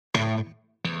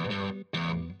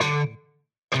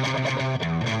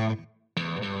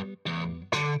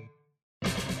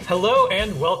Hello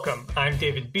and welcome. I'm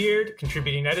David Beard,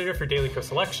 contributing editor for Daily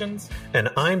Kos Elections. And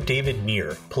I'm David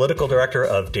Neer, political director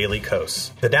of Daily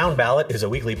Kos. The Down Ballot is a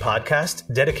weekly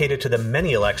podcast dedicated to the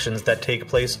many elections that take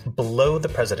place below the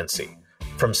presidency,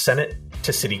 from Senate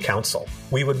to City Council.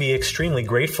 We would be extremely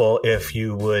grateful if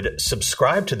you would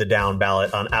subscribe to the Down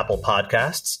Ballot on Apple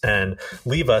Podcasts and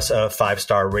leave us a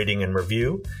 5-star rating and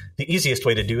review. The easiest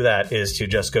way to do that is to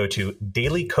just go to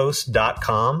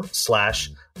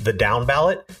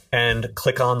dailykos.com/thedownballot and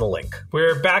click on the link.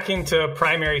 We're back into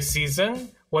primary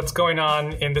season. What's going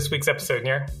on in this week's episode,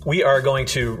 Nir? We are going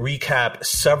to recap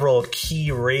several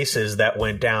key races that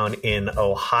went down in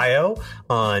Ohio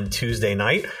on Tuesday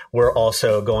night. We're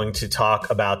also going to talk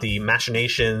about the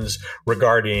machinations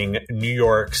regarding New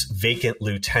York's vacant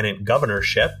lieutenant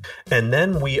governorship. And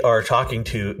then we are talking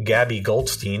to Gaby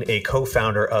Goldstein, a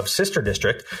co-founder of Sister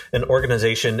District, an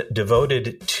organization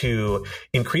devoted to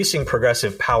increasing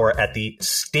progressive power at the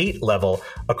state level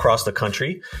across the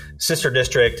country. Sister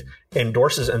District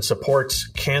endorses and supports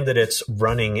candidates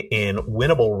running in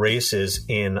winnable races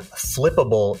in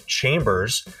flippable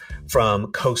chambers from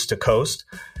coast to coast.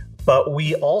 But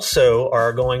we also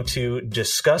are going to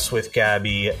discuss with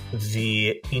Gaby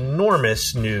the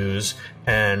enormous news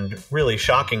and really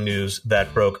shocking news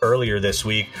that broke earlier this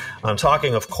week. I'm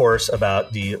talking, of course,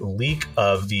 about the leak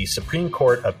of the Supreme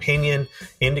Court opinion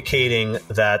indicating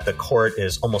that the court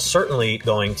is almost certainly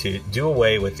going to do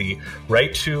away with the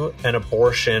right to an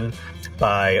abortion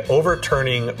by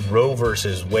overturning Roe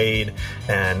versus Wade,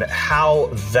 and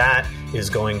how that is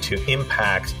going to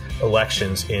impact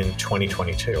elections in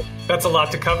 2022. That's a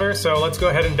lot to cover, so let's go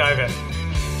ahead and dive in.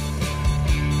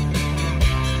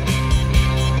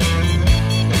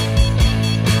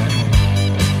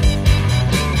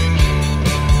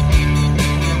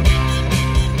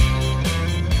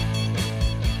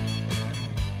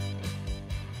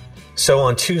 So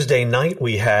on Tuesday night,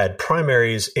 we had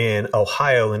primaries in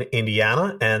Ohio and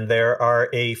Indiana, and there are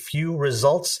a few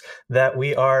results that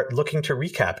we are looking to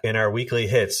recap in our weekly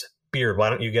hits. Beard,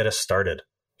 why don't you get us started?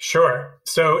 Sure.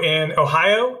 So in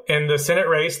Ohio, in the Senate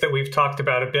race that we've talked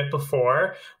about a bit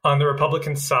before, on the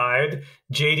Republican side,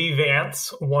 J.D.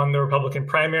 Vance won the Republican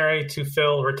primary to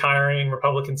fill retiring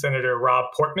Republican Senator Rob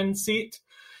Portman's seat.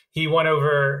 He won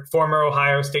over former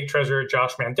Ohio State Treasurer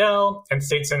Josh Mandel and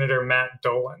State Senator Matt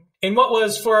Dolan. In what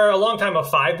was for a long time a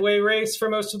 5-way race for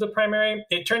most of the primary,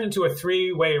 it turned into a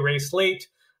 3-way race late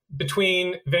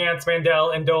between Vance,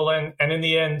 Mandel, and Dolan. And in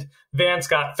the end, Vance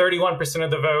got 31%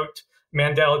 of the vote,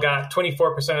 Mandel got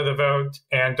 24% of the vote,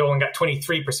 and Dolan got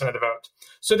 23% of the vote.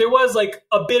 So there was like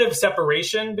a bit of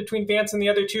separation between Vance and the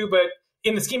other two, but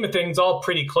in the scheme of things, all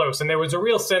pretty close. And there was a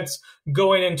real sense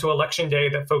going into Election Day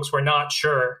that folks were not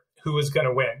sure who was going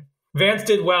to win. Vance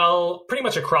did well pretty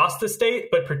much across the state,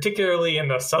 but particularly in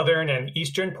the southern and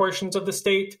eastern portions of the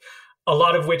state, a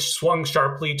lot of which swung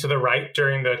sharply to the right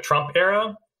during the Trump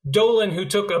era. Dolan, who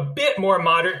took a bit more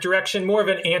moderate direction, more of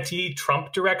an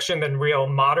anti-Trump direction than real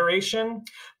moderation,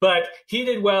 but he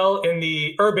did well in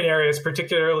the urban areas,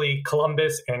 particularly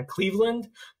Columbus and Cleveland,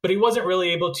 but he wasn't really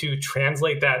able to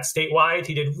translate that statewide.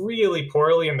 He did really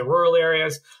poorly in the rural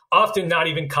areas, often not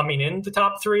even coming in the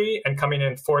top 3 and coming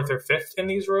in 4th or 5th in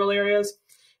these rural areas.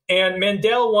 And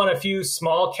Mandel won a few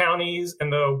small counties in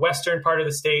the western part of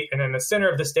the state and in the center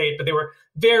of the state, but they were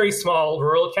very small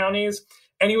rural counties.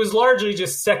 And he was largely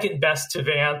just second best to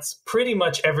Vance pretty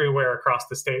much everywhere across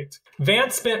the state.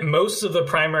 Vance spent most of the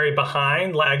primary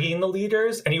behind, lagging the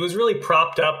leaders, and he was really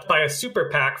propped up by a super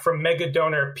PAC from mega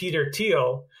donor Peter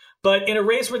Thiel. But in a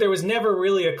race where there was never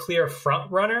really a clear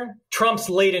front runner, Trump's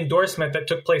late endorsement that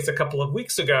took place a couple of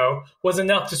weeks ago was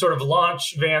enough to sort of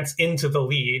launch Vance into the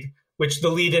lead, which the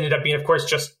lead ended up being, of course,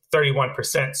 just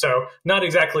 31%. So not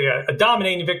exactly a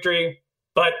dominating victory,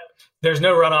 but there's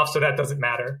no runoff, so that doesn't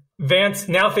matter. Vance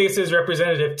now faces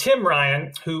Representative Tim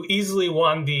Ryan, who easily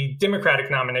won the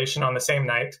Democratic nomination on the same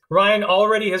night. Ryan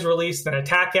already has released an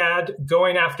attack ad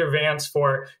going after Vance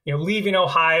for, leaving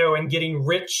Ohio and getting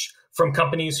rich from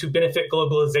companies who benefit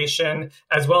globalization,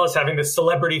 as well as having this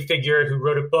celebrity figure who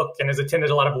wrote a book and has attended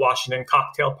a lot of Washington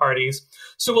cocktail parties.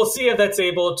 So we'll see if that's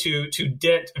able to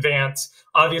dent Vance.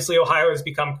 Obviously, Ohio has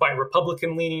become quite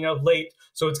Republican-leaning of late,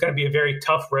 so it's going to be a very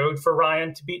tough road for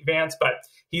Ryan to beat Vance, but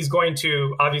he's going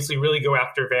to obviously really go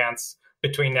after Vance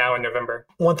between now and November.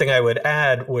 One thing I would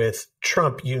add with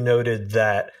Trump, you noted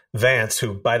that Vance,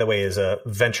 who, by the way, is a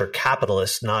venture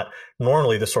capitalist, not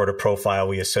normally the sort of profile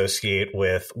we associate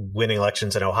with winning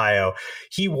elections in Ohio,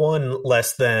 he won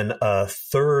less than a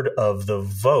third of the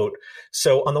vote.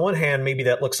 So on the one hand, maybe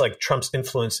that looks like Trump's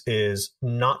influence is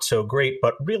not so great,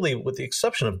 but really, with the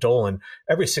exception of Dolan,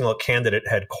 every single candidate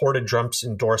had courted Trump's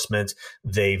endorsement.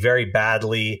 They very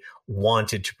badly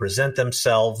wanted to present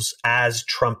themselves as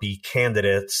Trumpy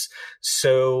candidates.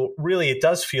 So really, it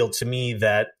does feel to me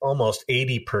that almost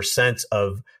 80%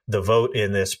 of the vote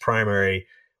in this primary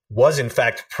was in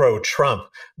fact pro-Trump,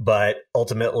 but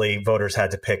ultimately voters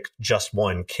had to pick just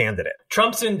one candidate.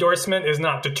 Trump's endorsement is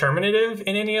not determinative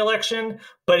in any election,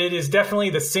 but it is definitely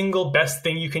the single best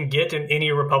thing you can get in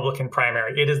any Republican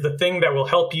primary. It is the thing that will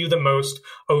help you the most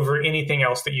over anything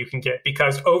else that you can get,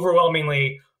 because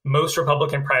overwhelmingly, most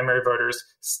Republican primary voters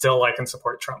still like and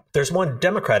support Trump. There's one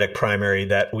Democratic primary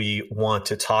that we want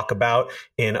to talk about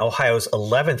in Ohio's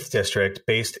 11th district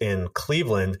based in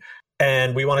Cleveland.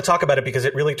 And we want to talk about it because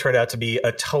it really turned out to be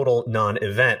a total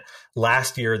non-event.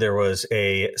 Last year, there was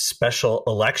a special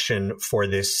election for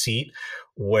this seat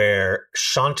where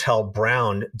Shontel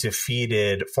Brown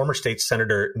defeated former state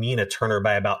senator Nina Turner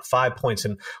by about 5 points.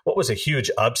 And what was a huge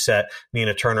upset,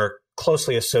 Nina Turner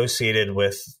closely associated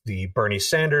with the Bernie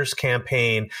Sanders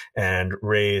campaign and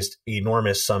raised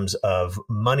enormous sums of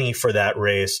money for that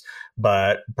race.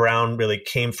 But Brown really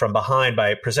came from behind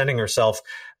by presenting herself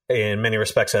in many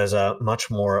respects as a much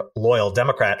more loyal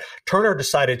Democrat. Turner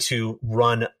decided to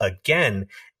run again,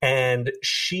 and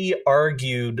she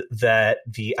argued that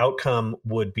the outcome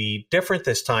would be different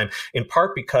this time, in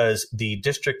part because the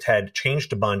district had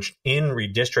changed a bunch in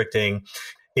redistricting.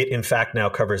 It, in fact, now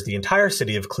covers the entire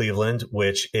city of Cleveland,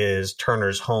 which is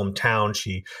Turner's hometown.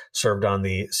 She served on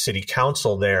the city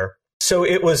council there. So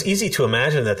it was easy to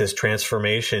imagine that this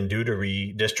transformation due to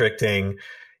redistricting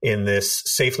in this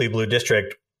safely blue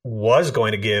district was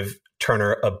going to give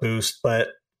Turner a boost, but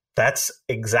that's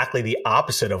exactly the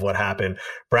opposite of what happened.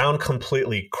 Brown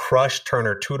completely crushed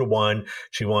Turner 2-1.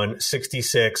 She won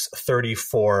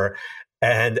 66-34.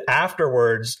 And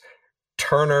afterwards,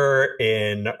 Turner,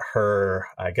 in her,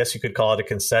 I guess you could call it a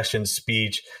concession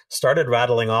speech, started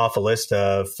rattling off a list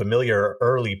of familiar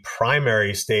early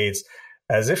primary states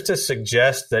as if to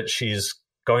suggest that she's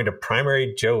going to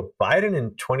primary Joe Biden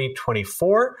in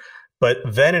 2024. But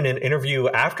then in an interview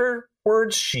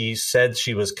afterwards, she said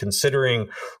she was considering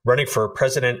running for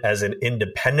president as an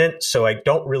independent. So I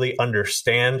don't really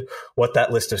understand what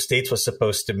that list of states was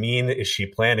supposed to mean. Is she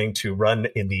planning to run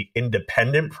in the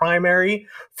independent primary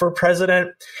for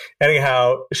president?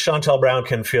 Anyhow, Shontel Brown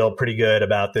can feel pretty good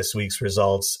about this week's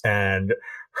results, and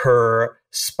her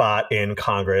spot in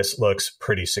Congress looks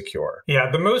pretty secure. Yeah,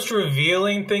 the most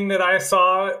revealing thing that I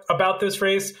saw about this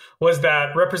race was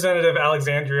that Representative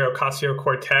Alexandria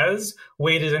Ocasio-Cortez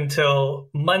waited until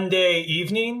Monday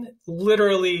evening,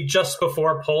 literally just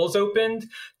before polls opened,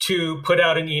 to put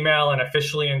out an email and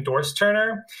officially endorse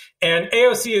Turner. And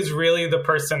AOC is really the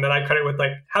person that I credit with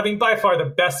having by far the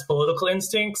best political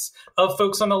instincts of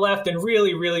folks on the left and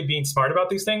really, really being smart about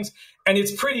these things. And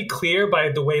it's pretty clear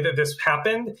by the way that this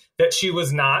happened that she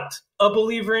was not a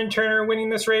believer in Turner winning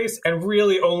this race and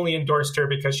really only endorsed her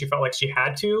because she felt like she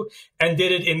had to, and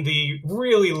did it in the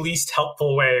really least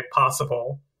helpful way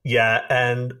possible. Yeah.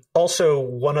 And also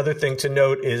one other thing to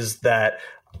note is that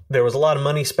there was a lot of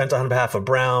money spent on behalf of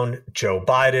Brown. Joe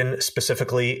Biden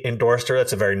specifically endorsed her.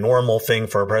 That's a very normal thing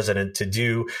for a president to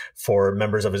do for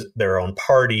members of their own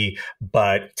party.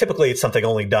 But typically it's something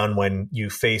only done when you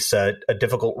face a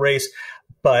difficult race.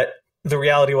 But the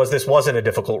reality was this wasn't a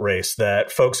difficult race,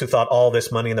 that folks who thought all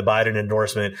this money in the Biden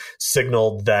endorsement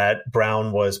signaled that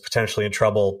Brown was potentially in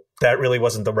trouble. That really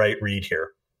wasn't the right read here.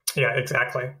 Yeah,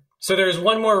 exactly. So there's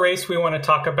one more race we want to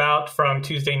talk about from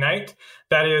Tuesday night.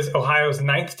 That is Ohio's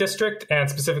 9th district, and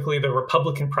specifically the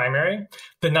Republican primary.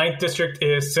 The 9th district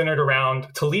is centered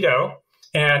around Toledo.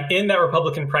 And in that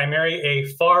Republican primary, a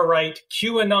far-right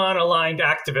QAnon-aligned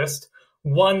activist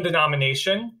won the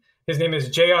nomination. His name is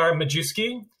J.R.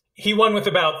 Majewski. He won with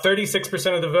about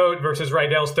 36% of the vote versus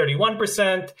Rydell's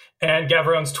 31% and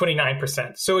Gavarone's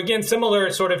 29%. So again, similar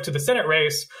sort of to the Senate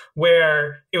race,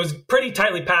 where it was pretty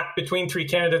tightly packed between three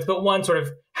candidates, but one sort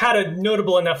of had a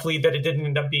notable enough lead that it didn't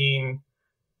end up being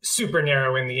super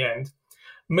narrow in the end.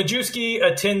 Majewski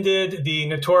attended the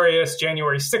notorious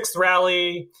January 6th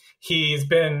rally. He's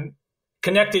been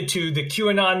connected to the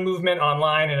QAnon movement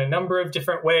online in a number of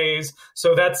different ways.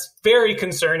 So that's very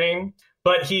concerning.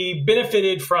 But he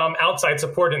benefited from outside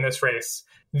support in this race.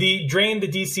 The Drain the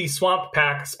DC Swamp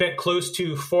PAC spent close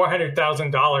to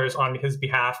 $400,000 on his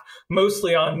behalf,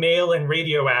 mostly on mail and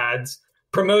radio ads,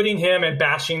 promoting him and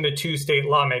bashing the two state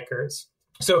lawmakers.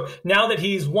 So now that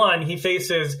he's won, he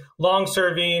faces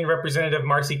long-serving Representative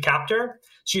Marcy Kaptur.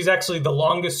 She's actually the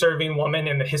longest-serving woman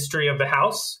in the history of the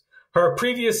House. Her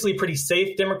previously pretty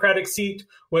safe Democratic seat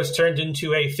was turned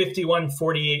into a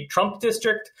 51-48 Trump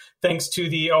district, thanks to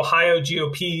the Ohio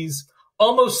GOP's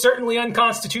almost certainly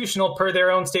unconstitutional per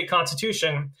their own state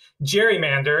constitution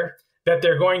gerrymander that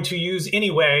they're going to use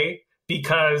anyway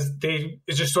because they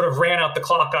just sort of ran out the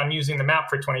clock on using the map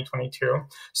for 2022.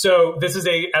 So this is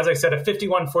as I said, a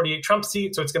 51-48 Trump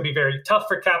seat. So it's going to be very tough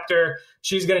for Kaptur.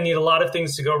 She's going to need a lot of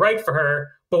things to go right for her.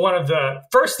 But one of the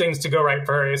first things to go right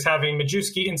for her is having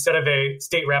Majewski instead of a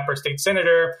state rep or state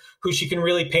senator, who she can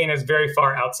really paint as very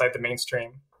far outside the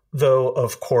mainstream. Though,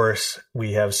 of course,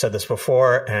 we have said this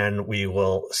before and we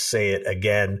will say it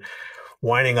again.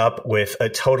 Winding up with a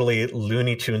totally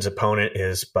Looney Tunes opponent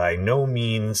is by no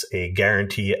means a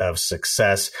guarantee of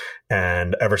success.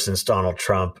 And ever since Donald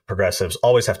Trump, progressives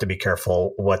always have to be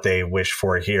careful what they wish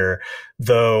for here.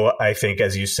 Though I think,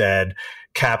 as you said,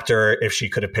 Kaptur, if she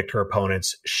could have picked her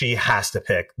opponents, she has to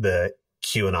pick the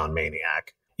QAnon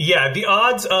maniac. Yeah, the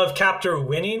odds of Kaptur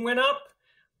winning went up,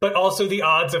 but also the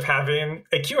odds of having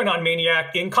a QAnon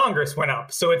maniac in Congress went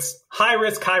up. So it's high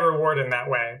risk, high reward in that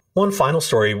way. One final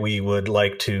story we would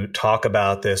like to talk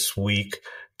about this week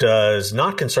does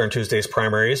not concern Tuesday's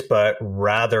primaries, but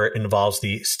rather involves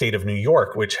the state of New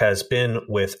York, which has been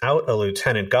without a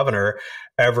lieutenant governor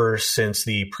ever since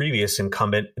the previous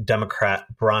incumbent Democrat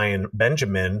Brian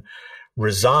Benjamin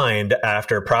resigned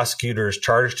after prosecutors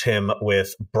charged him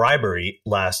with bribery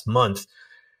last month.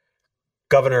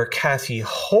 Governor Kathy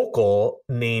Hochul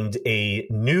named a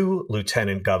new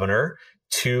lieutenant governor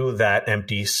to that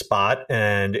empty spot,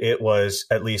 and it was,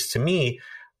 at least to me,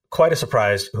 quite a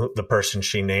surprise the person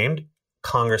she named,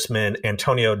 Congressman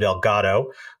Antonio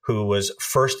Delgado, who was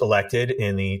first elected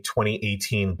in the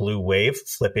 2018 blue wave,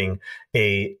 flipping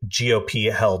a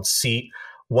GOP-held seat.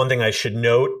 One thing I should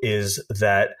note is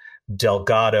that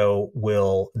Delgado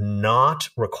will not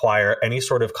require any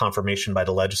sort of confirmation by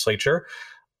the legislature.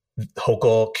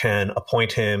 Hochul can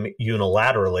appoint him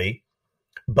unilaterally,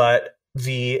 but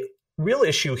the real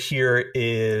issue here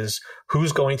is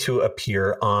who's going to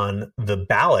appear on the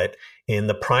ballot in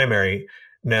the primary.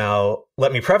 Now,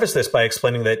 let me preface this by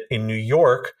explaining that in New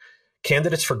York,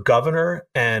 candidates for governor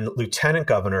and lieutenant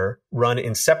governor run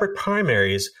in separate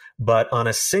primaries, but on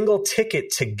a single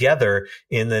ticket together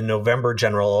in the November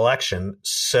general election.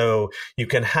 So you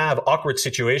can have awkward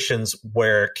situations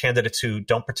where candidates who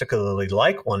don't particularly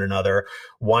like one another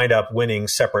wind up winning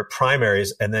separate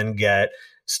primaries and then get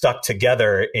stuck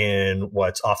together in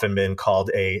what's often been called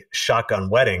a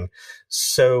shotgun wedding.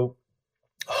 So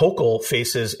Hochul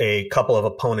faces a couple of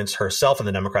opponents herself in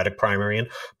the Democratic primary, and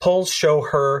polls show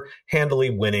her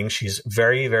handily winning. She's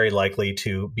very, very likely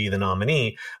to be the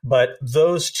nominee. But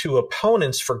those two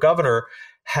opponents for governor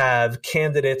have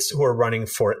candidates who are running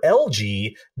for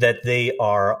LG that they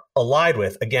are allied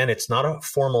with. Again, it's not a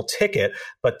formal ticket,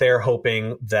 but they're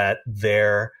hoping that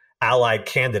their allied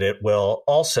candidate will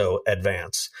also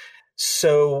advance.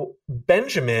 So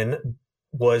Benjamin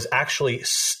was actually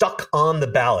stuck on the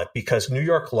ballot because New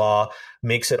York law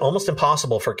makes it almost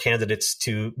impossible for candidates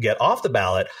to get off the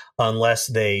ballot unless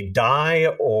they die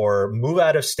or move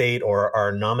out of state or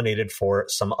are nominated for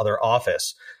some other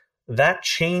office. That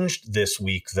changed this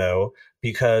week, though,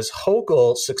 because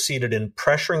Hochul succeeded in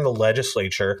pressuring the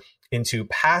legislature into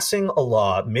passing a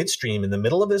law midstream in the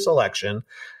middle of this election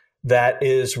that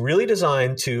is really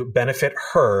designed to benefit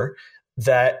her,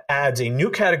 that adds a new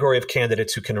category of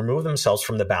candidates who can remove themselves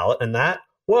from the ballot. And that,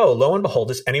 whoa, lo and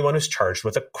behold, is anyone who's charged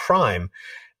with a crime.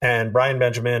 And Brian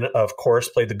Benjamin, of course,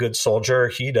 played the good soldier.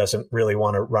 He doesn't really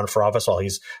want to run for office while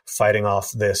he's fighting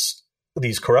off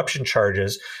these corruption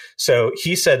charges. So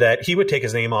he said that he would take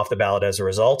his name off the ballot as a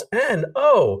result. And,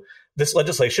 this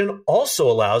legislation also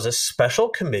allows a special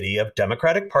committee of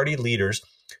Democratic Party leaders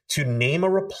to name a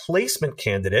replacement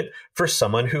candidate for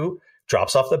someone who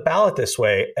drops off the ballot this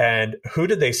way. And who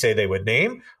did they say they would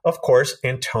name? Of course,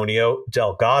 Antonio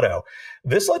Delgado.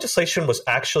 This legislation was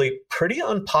actually pretty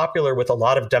unpopular with a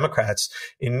lot of Democrats.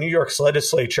 In New York's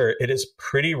legislature, it is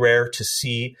pretty rare to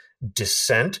see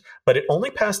dissent, but it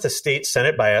only passed the state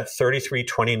Senate by a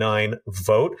 33-29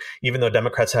 vote, even though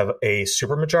Democrats have a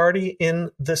supermajority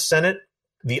in the Senate.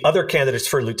 The other candidates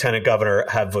for lieutenant governor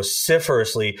have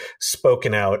vociferously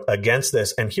spoken out against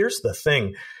this. And here's the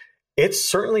thing. It's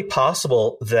certainly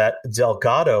possible that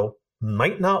Delgado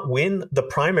might not win the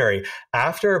primary.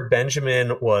 After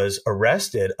Benjamin was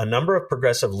arrested, a number of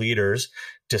progressive leaders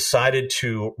decided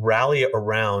to rally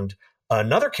around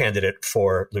another candidate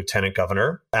for lieutenant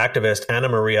governor, activist Ana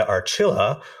Maria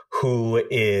Archila, who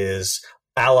is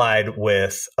allied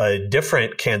with a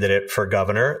different candidate for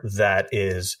governor, that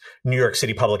is New York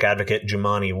City public advocate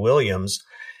Jumaane Williams.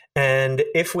 And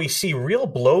if we see real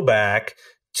blowback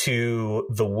to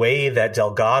the way that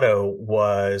Delgado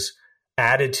was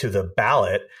added to the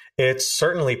ballot, it's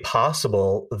certainly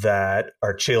possible that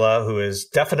Archila, who is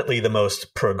definitely the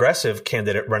most progressive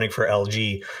candidate running for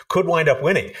LG, could wind up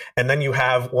winning. And then you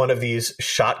have one of these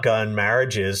shotgun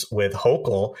marriages with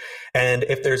Hochul. And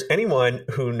if there's anyone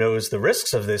who knows the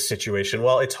risks of this situation,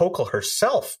 well, it's Hochul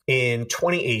herself. In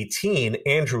 2018,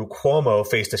 Andrew Cuomo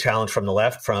faced a challenge from the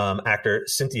left from actor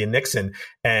Cynthia Nixon,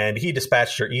 and he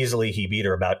dispatched her easily. He beat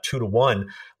her about 2-1.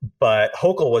 But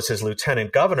Hochul was his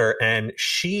lieutenant governor, and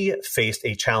she faced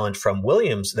a challenge from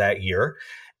Williams that year.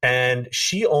 And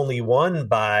she only won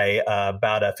by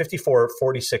about a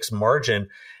 54-46 margin,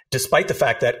 despite the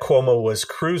fact that Cuomo was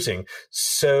cruising.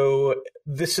 So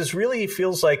this is really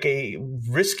feels like a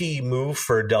risky move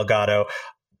for Delgado.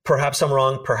 Perhaps I'm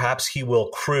wrong. Perhaps he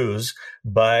will cruise,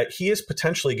 but he is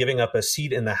potentially giving up a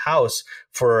seat in the House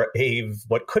for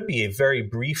what could be a very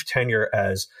brief tenure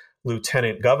as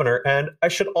lieutenant governor. And I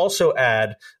should also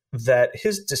add that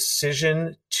his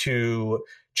decision to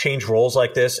change roles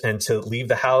like this and to leave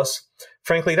the House,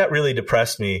 frankly, that really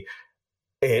depressed me.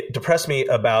 It depressed me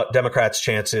about Democrats'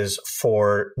 chances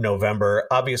for November.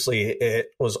 Obviously,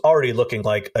 it was already looking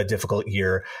like a difficult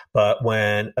year, but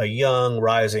when a young,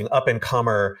 rising,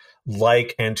 up-and-comer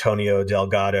like Antonio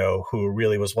Delgado, who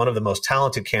really was one of the most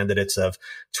talented candidates of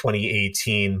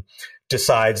 2018,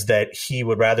 decides that he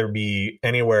would rather be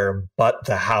anywhere but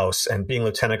the House, and being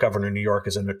lieutenant governor of New York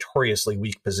is a notoriously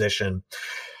weak position,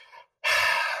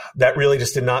 that really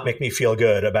just did not make me feel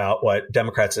good about what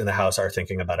Democrats in the House are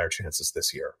thinking about our chances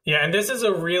this year. Yeah, and this is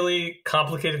a really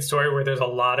complicated story where there's a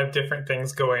lot of different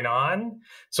things going on.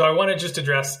 So I want to just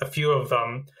address a few of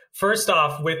them. First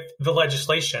off, with the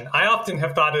legislation, I often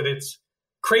have thought that it's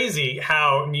crazy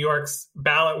how New York's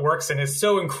ballot works and is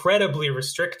so incredibly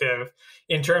restrictive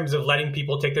in terms of letting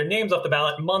people take their names off the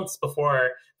ballot months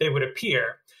before they would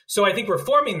appear. So I think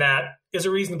reforming that is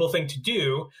a reasonable thing to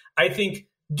do. I think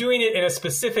doing it in a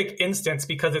specific instance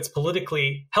because it's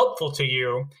politically helpful to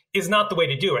you is not the way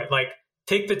to do it. Like,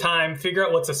 take the time, figure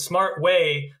out what's a smart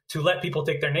way to let people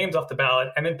take their names off the ballot,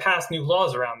 and then pass new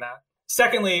laws around that.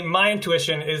 Secondly, my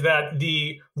intuition is that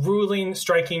the ruling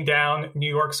striking down New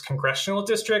York's congressional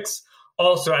districts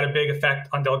also had a big effect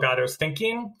on Delgado's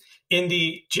thinking. In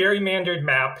the gerrymandered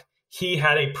map, he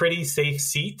had a pretty safe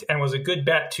seat and was a good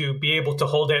bet to be able to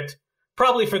hold it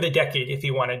probably for the decade if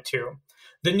he wanted to.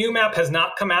 The new map has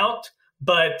not come out,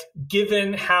 but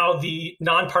given how the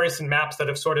nonpartisan maps that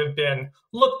have sort of been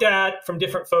looked at from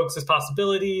different folks as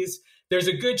possibilities, there's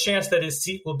a good chance that his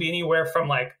seat will be anywhere from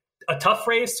like a tough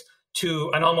race to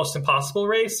an almost impossible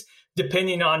race,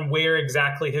 depending on where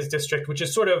exactly his district, which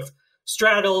is sort of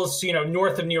straddles,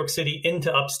 north of New York City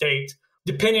into upstate.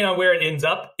 Depending on where it ends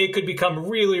up, it could become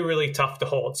really, really tough to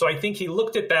hold. So I think he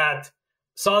looked at that,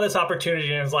 saw this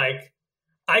opportunity, and was like,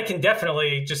 I can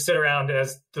definitely just sit around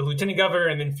as the lieutenant governor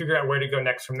and then figure out where to go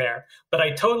next from there. But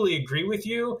I totally agree with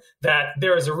you that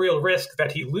there is a real risk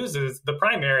that he loses the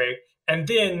primary and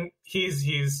then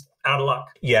he's out of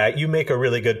luck. Yeah, you make a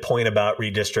really good point about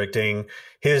redistricting.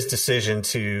 His decision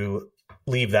to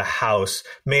leave the House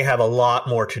may have a lot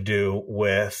more to do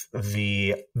with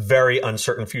the very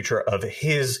uncertain future of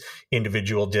his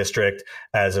individual district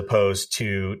as opposed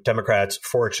to Democrats'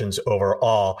 fortunes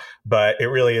overall. But it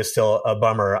really is still a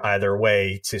bummer either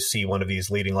way to see one of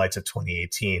these leading lights of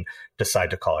 2018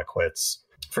 decide to call it quits.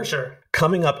 For sure.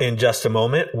 Coming up in just a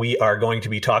moment, we are going to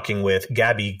be talking with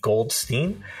Gaby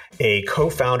Goldstein, a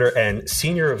co-founder and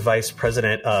senior vice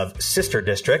president of Sister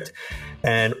District,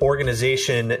 an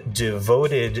organization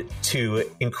devoted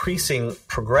to increasing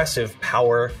progressive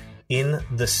power in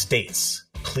the states.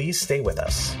 Please stay with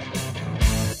us.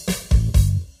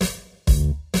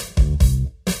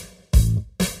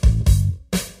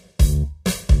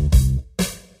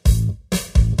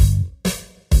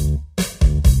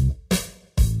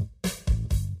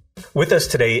 With us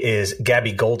today is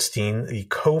Gaby Goldstein, the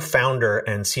co-founder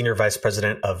and senior vice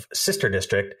president of Sister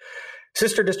District.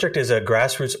 Sister District is a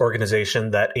grassroots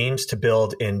organization that aims to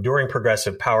build enduring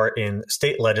progressive power in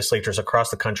state legislatures across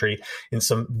the country in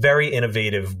some very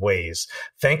innovative ways.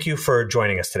 Thank you for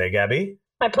joining us today, Gaby.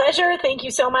 My pleasure. Thank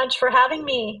you so much for having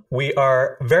me. We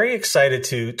are very excited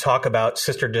to talk about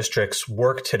Sister District's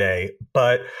work today,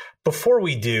 but before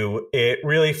we do, it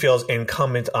really feels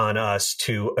incumbent on us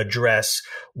to address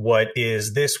what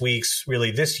is this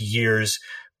year's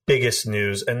biggest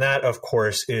news. And that, of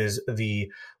course, is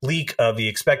the leak of the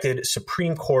expected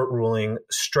Supreme Court ruling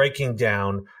striking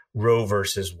down Roe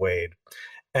versus Wade.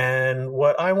 And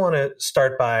what I want to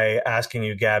start by asking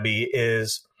you, Gaby,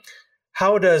 is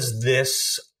how does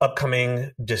this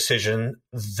upcoming decision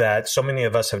that so many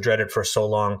of us have dreaded for so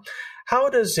long, how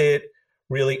does it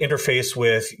really interface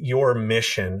with your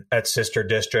mission at Sister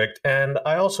District? And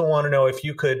I also want to know if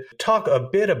you could talk a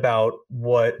bit about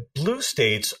what blue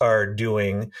states are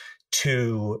doing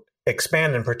to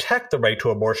expand and protect the right to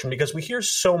abortion, because we hear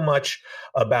so much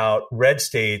about red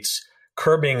states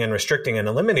curbing and restricting and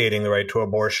eliminating the right to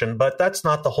abortion, but that's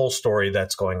not the whole story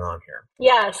that's going on here.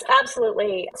 Yes,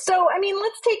 absolutely. So,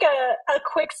 let's take a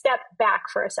quick step back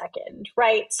for a second,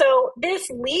 right? So this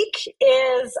leak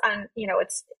is,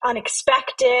 it's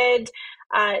unexpected,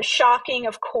 shocking,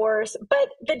 of course, but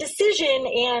the decision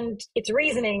and its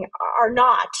reasoning are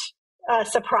not a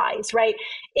surprise, right?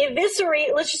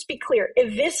 Let's just be clear,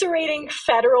 eviscerating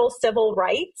federal civil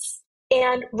rights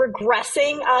and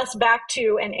regressing us back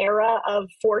to an era of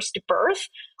forced birth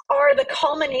are the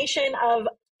culmination of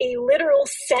a literal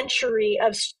century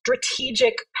of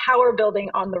strategic power building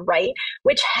on the right,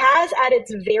 which has at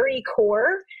its very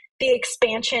core the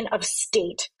expansion of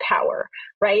state power,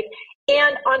 right?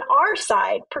 And on our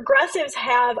side, progressives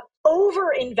have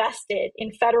overinvested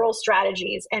in federal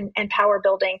strategies and power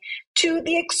building to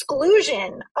the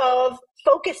exclusion of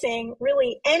focusing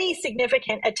really any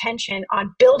significant attention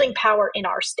on building power in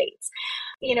our states.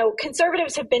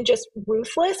 Conservatives have been just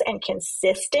ruthless and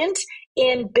consistent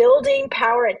in building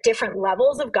power at different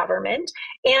levels of government,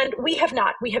 and we have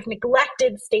not. We have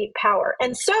neglected state power.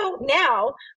 And so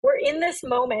now we're in this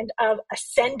moment of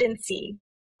ascendancy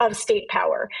of state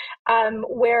power,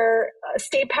 where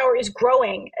state power is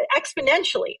growing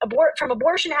exponentially, from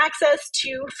abortion access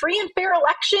to free and fair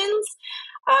elections.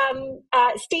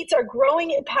 States are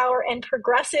growing in power, and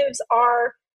progressives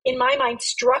are, in my mind,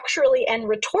 structurally and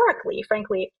rhetorically,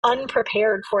 frankly,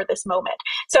 unprepared for this moment.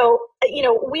 So,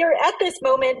 we are at this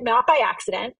moment not by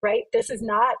accident, right? This is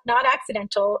not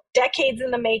accidental. Decades in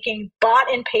the making,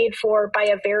 bought and paid for by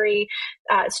a very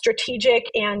strategic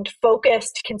and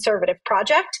focused conservative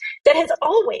project that has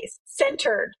always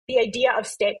centered the idea of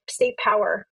state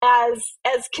power as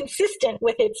consistent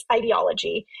with its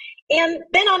ideology. And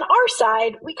then on our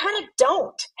side, we kind of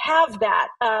don't have that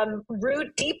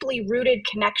deeply rooted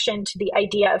connection to the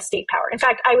idea of state power. In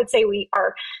fact, I would say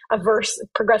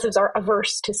progressives are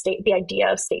averse to the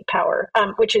idea of state power,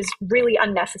 which is really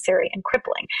unnecessary and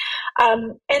crippling.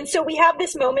 And so we have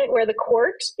this moment where the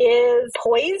court is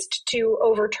poised to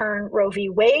overturn Roe v.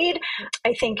 Wade.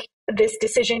 I think this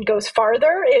decision goes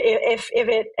farther if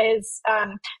it is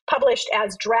published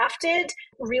as drafted,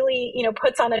 really,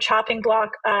 puts on the chopping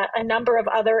block a number of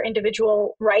other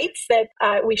individual rights that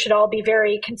we should all be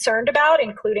very concerned about,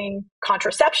 including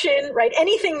contraception, right?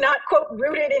 Anything not, quote,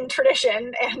 rooted in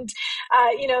tradition, and,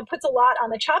 puts a lot on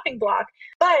the chopping block.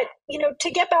 But,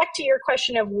 to get back to your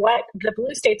question of what the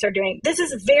blue states are doing, this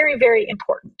is very, very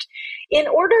important. In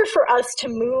order for us to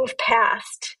move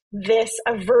past this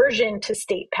aversion to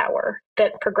state power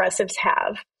that progressives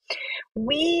have,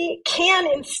 we can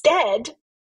instead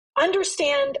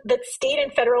understand that state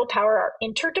and federal power are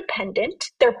interdependent,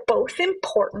 they're both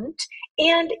important,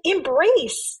 and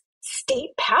embrace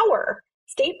state power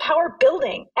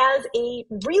building as a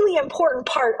really important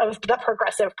part of the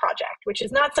progressive project, which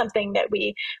is not something that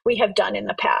we have done in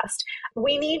the past.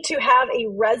 We need to have a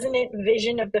resonant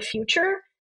vision of the future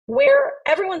where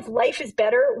everyone's life is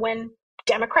better when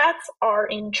Democrats are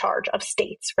in charge of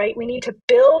states, right? We need to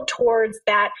build towards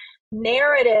that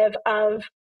narrative of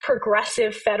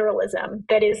progressive federalism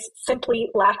that is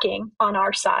simply lacking on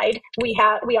our side. We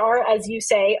are, as you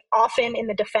say, often in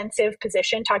the defensive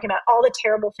position, talking about all the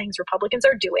terrible things Republicans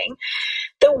are doing.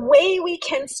 The way we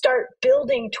can start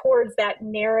building towards that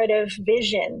narrative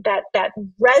vision, that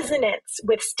resonance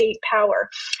with state power,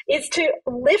 is to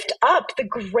lift up the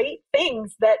great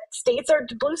things that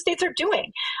blue states are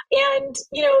doing. And,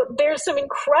 there's some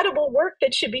incredible work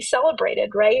that should be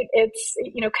celebrated, right? It's,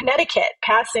 Connecticut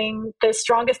passing the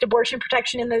strongest abortion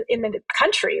protection in the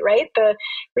country, right? The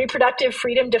Reproductive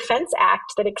Freedom Defense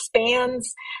Act that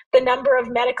expands the number of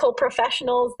medical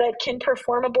professionals that can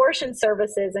perform abortion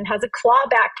services and has a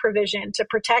clawback provision to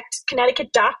protect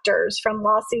Connecticut doctors from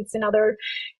lawsuits in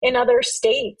other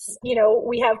states.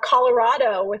 We have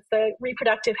Colorado with the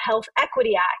Reproductive Health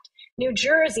Equity Act, New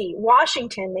Jersey,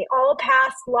 Washington, they all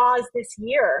passed laws this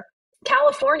year.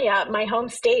 California, my home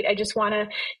state, I just want to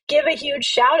give a huge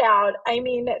shout out. I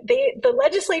mean, the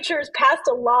legislature has passed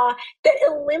a law that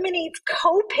eliminates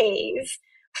copays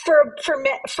for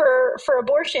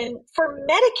abortion for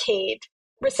Medicaid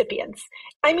recipients.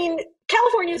 I mean,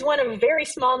 California is one of a very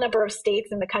small number of states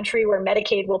in the country where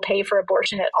Medicaid will pay for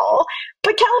abortion at all,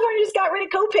 but California just got rid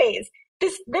of copays.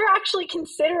 They're actually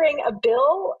considering a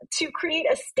bill to create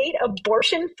a state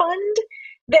abortion fund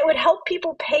that would help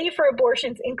people pay for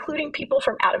abortions, including people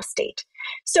from out of state.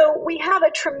 So we have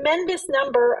a tremendous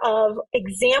number of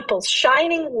examples,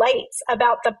 shining lights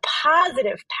about the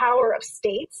positive power of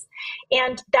states.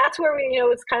 And that's where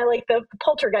it's kind of like the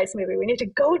Poltergeist movie. We need to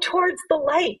go towards the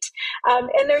light.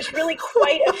 And there's really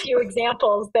quite a few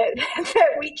examples that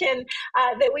we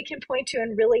can point to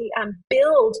and really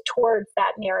build towards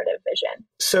that narrative vision.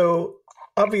 So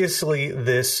obviously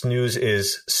this news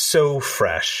is so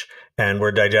fresh, and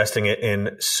we're digesting it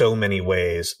in so many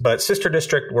ways. But Sister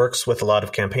District works with a lot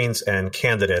of campaigns and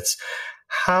candidates.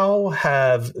 How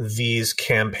have these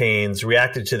campaigns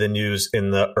reacted to the news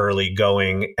in the early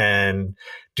going? And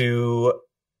do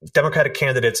Democratic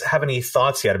candidates have any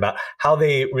thoughts yet about how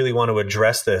they really want to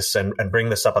address this and bring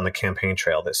this up on the campaign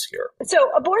trail this year?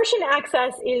 So abortion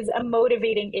access is a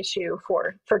motivating issue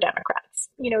for Democrats.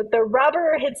 The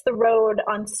rubber hits the road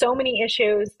on so many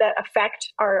issues that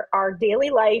affect our daily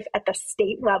life at the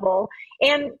state level.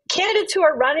 And candidates who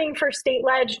are running for state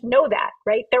leg know that,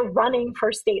 right? They're running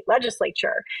for state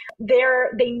legislature.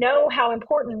 They know how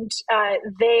important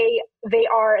they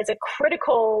are as a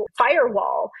critical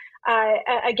firewall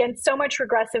against so much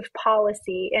regressive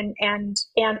policy,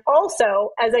 and also,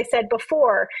 as I said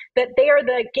before, that they are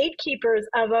the gatekeepers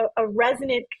of a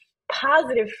resonant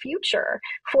positive future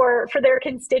for their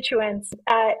constituents,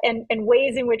 and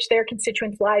ways in which their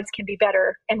constituents' lives can be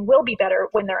better and will be better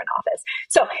when they're in office.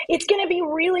 So it's going to be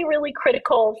really, really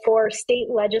critical for state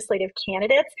legislative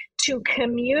candidates to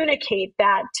communicate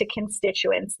that to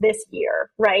constituents this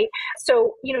year, right?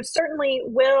 So, certainly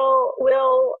will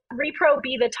repro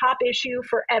be the top issue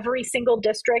for every single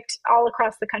district all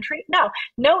across the country?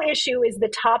 No issue is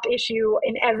the top issue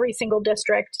in every single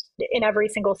district in every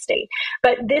single state.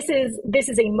 But this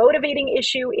is a motivating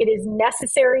issue. It is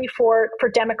necessary for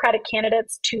Democratic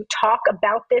candidates to talk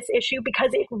about this issue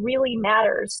because it really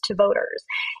matters to voters,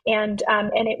 and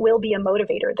it will be a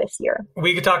motivator this year.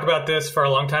 We could talk about this for a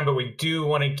long time, but we do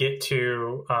want to get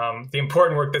to the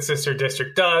important work that Sister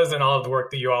District does and all of the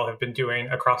work that you all have been doing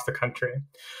across the country.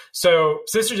 So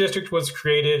Sister District was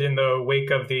created in the wake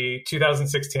of the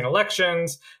 2016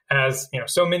 elections, as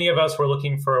so many of us were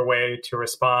looking for a way to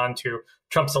respond to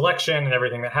Trump's election and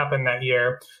everything that happened that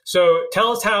year. So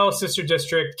tell us how Sister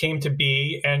District came to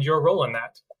be and your role in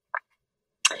that.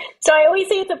 So I always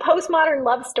say it's a postmodern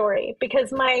love story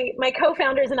because my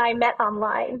co-founders and I met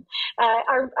online.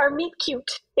 Our meet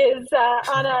cute is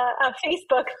on a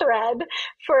Facebook thread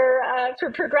for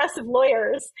progressive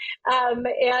lawyers,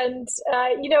 and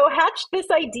hatched this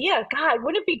idea. God,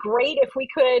 wouldn't it be great if we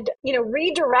could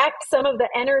redirect some of the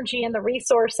energy and the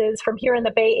resources from here in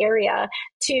the Bay Area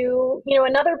to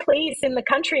another place in the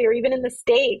country or even in the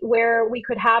state where we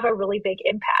could have a really big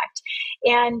impact.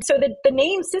 And so the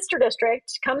name Sister District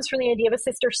comes from the idea of a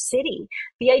sister city.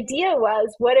 The idea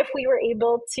was, what if we were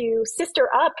able to sister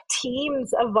up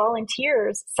teams of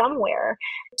volunteers somewhere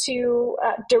to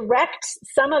direct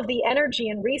some of the energy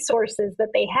and resources that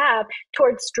they have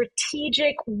towards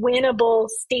strategic, winnable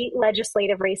state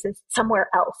legislative races somewhere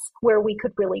else where we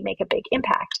could really make a big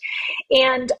impact.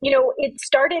 And, it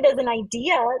started as an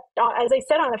idea, as I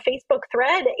said, on a Facebook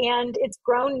thread, and it's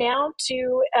grown now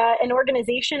to an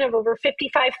organization of over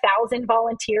 55,000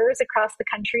 volunteers across the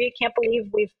country. I can't believe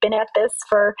we've been at this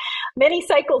for many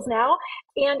cycles now.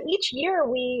 And each year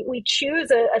we choose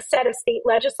a set of state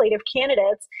legislative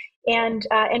candidates, and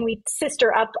we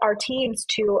sister up our teams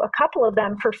to a couple of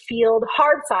them for field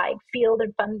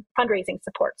and fundraising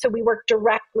support. So we work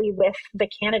directly with the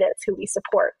candidates who we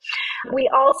support. We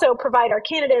also provide our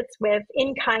candidates with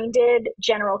in-kinded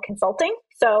general consulting.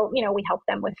 So, we help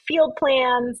them with field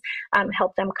plans,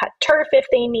 help them cut turf if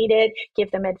they need it, give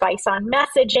them advice on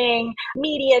messaging,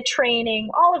 media training,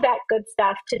 all of that good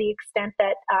stuff to the extent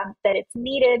that it's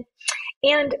needed.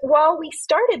 And while we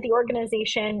started the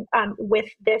organization with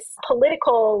this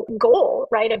political goal,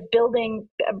 right, of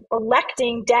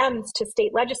electing Dems to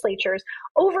state legislatures,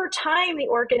 over time, the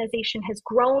organization has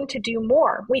grown to do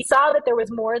more. We saw that there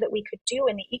was more that we could do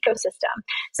in the ecosystem.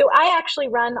 So I actually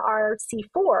run our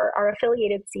C4, our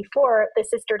affiliated C4, the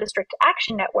Sister District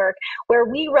Action Network, where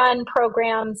we run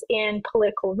programs in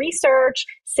political research,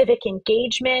 civic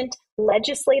engagement,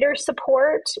 legislator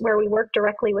support, where we work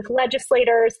directly with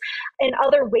legislators, and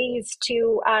other ways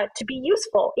to be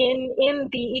useful in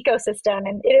the ecosystem.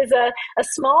 And it is a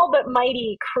small but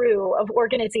mighty crew of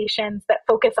organizations that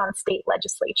focus on state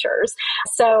legislatures.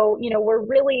 So,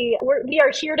 we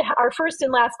are here to, our first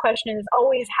and last question is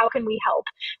always, how can we help?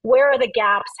 Where are the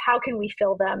gaps? How can we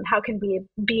fill them? How can we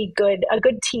be a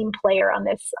good team player on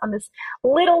this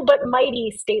little but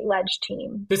mighty state leg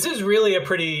team? This is really a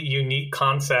pretty unique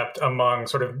concept among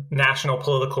sort of national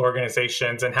political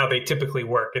organizations and how they typically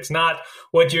work. It's not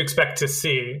what you expect to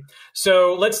see.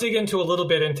 So let's dig into a little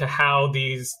bit into how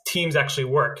these teams actually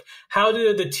work. How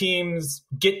do the teams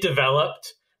get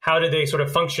developed? How do they sort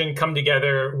of function, come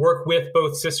together, work with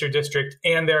both sister district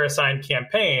and their assigned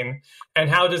campaign? And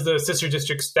how does the sister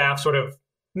district staff sort of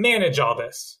manage all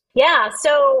this? Yeah.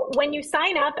 So when you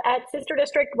sign up at Sister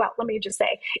District, well, let me just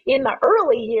say, in the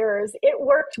early years, it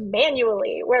worked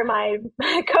manually, where my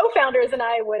co-founders and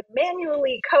I would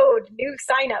manually code new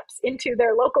signups into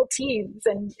their local teams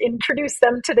and introduce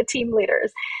them to the team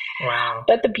leaders. Wow.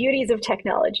 But the beauties of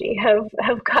technology have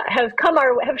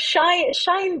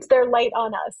shined their light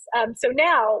on us. So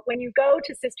now when you go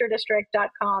to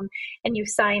sisterdistrict.com and you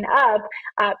sign up,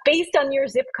 based on your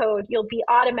zip code, you'll be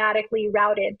automatically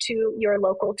routed to your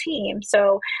local team.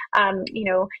 So,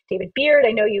 David Beard,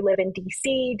 I know you live in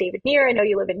DC. David Neer, I know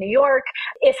you live in New York.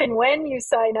 If and when you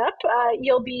sign up,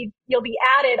 you'll be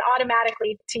added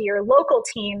automatically to your local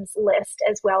teams list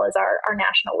as well as our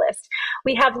national list.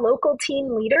 We have local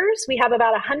team leaders. We have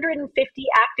about 150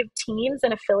 active teams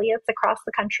and affiliates across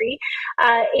the country,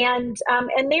 and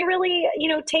they really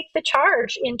take the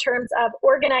charge in terms of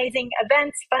organizing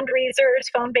events, fundraisers,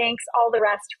 phone banks, all the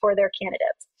rest for their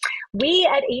candidates. We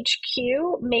at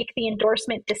HQ make the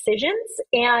endorsement decisions,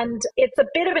 and it's a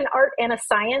bit of an art and a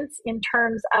science in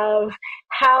terms of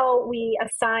how we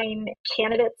assign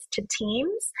candidates to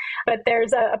teams, but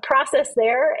there's a process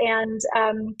there, and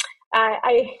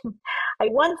I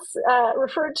once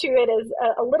referred to it as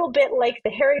a little bit like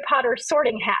the Harry Potter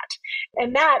sorting hat.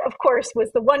 And that, of course,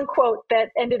 was the one quote that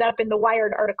ended up in the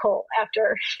Wired article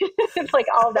after like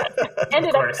all of that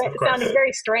ended up sounding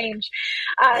very strange.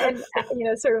 And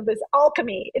sort of this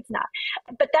alchemy. It's not.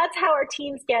 But that's how our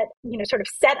teams get, sort of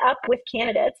set up with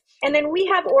candidates. And then we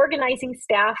have organizing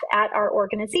staff at our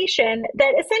organization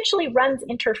that essentially runs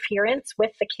interference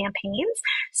with the campaigns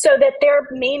so that their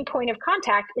main point of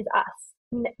contact is us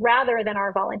rather than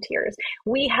our volunteers.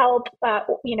 We help,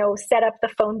 set up the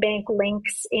phone bank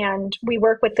links, and we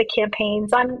work with the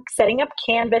campaigns on setting up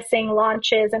canvassing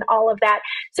launches and all of that,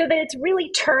 so that it's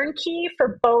really turnkey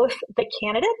for both the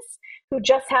candidates who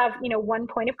just have, one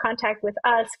point of contact with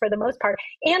us for the most part,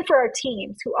 and for our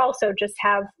teams who also just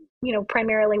have,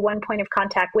 primarily one point of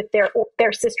contact with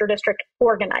their sister district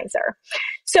organizer.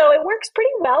 So it works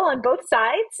pretty well on both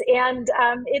sides, and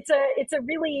it's a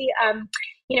really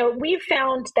we've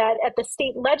found that at the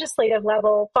state legislative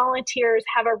level, volunteers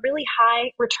have a really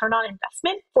high return on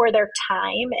investment for their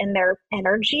time and their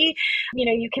energy.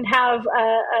 You can have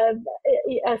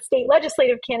a state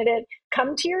legislative candidate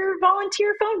come to your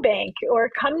volunteer phone bank or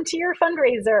come to your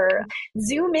fundraiser,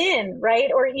 Zoom in, right?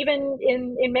 Or even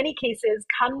in many cases,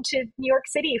 come to New York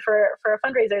City for a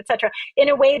fundraiser, et cetera, in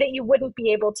a way that you wouldn't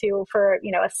be able to for,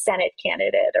 a Senate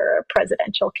candidate or a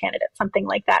presidential candidate, something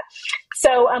like that.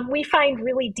 So we find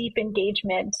really deep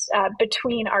engagement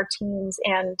between our teams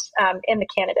and the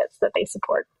candidates that they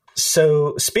support.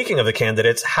 So speaking of the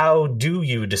candidates, how do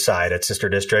you decide at Sister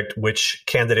District which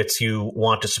candidates you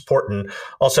want to support? And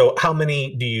also, how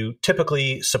many do you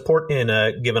typically support in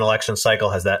a given election cycle?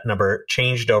 Has that number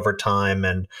changed over time?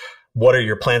 And what are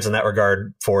your plans in that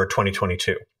regard for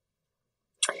 2022?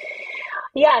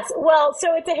 Yes. Well,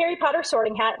 so it's a Harry Potter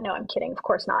sorting hat. No, I'm kidding. Of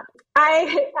course not.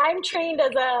 I'm trained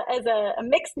as a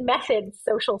mixed method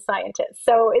social scientist.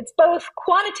 So it's both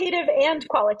quantitative and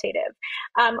qualitative.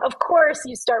 Of course,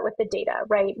 you start with the data,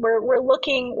 right? We're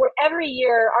looking, every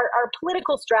year, our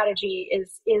political strategy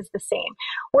is the same.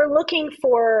 We're looking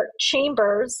for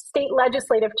chambers, state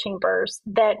legislative chambers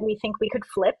that we think we could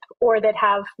flip or that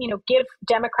have, give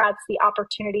Democrats the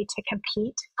opportunity to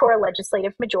compete for a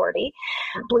legislative majority,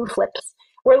 blue flips.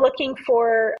 We're looking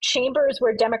for chambers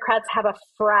where Democrats have a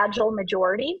fragile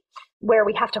majority, where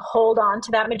we have to hold on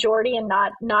to that majority and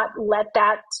not let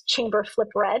that chamber flip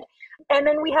red. And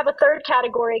then we have a third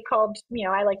category called,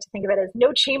 I like to think of it as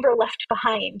no chamber left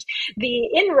behind, the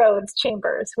inroads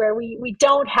chambers, where we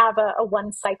don't have a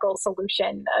one cycle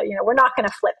solution. We're not going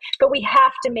to flip, but we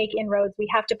have to make inroads. We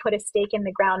have to put a stake in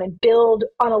the ground and build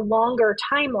on a longer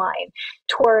timeline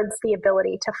towards the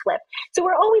ability to flip. So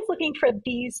we're always looking for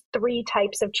these three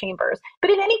types of chambers.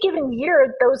 But in any given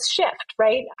year, those shift,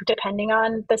 right? Depending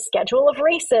on the schedule of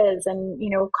races and,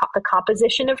 the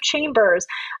composition of chambers,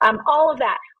 all of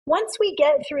that. Once we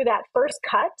get through that first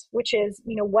cut, which is,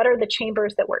 what are the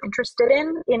chambers that we're interested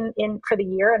in for the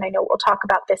year? And I know we'll talk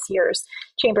about this year's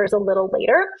chambers a little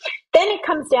later. Then it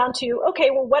comes down to,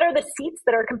 okay, well, what are the seats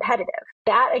that are competitive?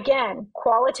 That, again,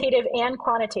 qualitative and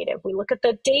quantitative. We look at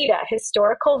the data,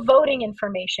 historical voting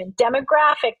information,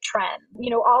 demographic trends,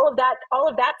 all of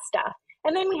that stuff.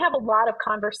 And then we have a lot of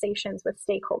conversations with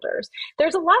stakeholders.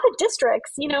 There's a lot of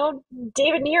districts,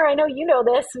 David Neer, I know you know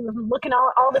this, looking at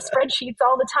all the spreadsheets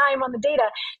all the time on the data.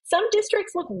 Some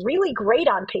districts look really great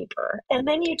on paper. And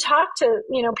then you talk to,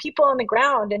 people on the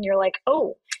ground and you're like,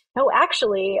 oh, no,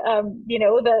 actually,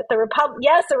 the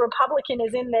Republican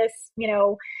is in this,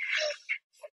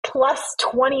 plus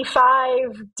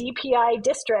 25 DPI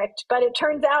district, but it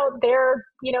turns out their,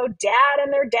 dad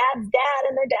and their dad's dad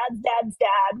and their dad's dad's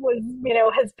dad was,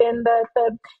 has been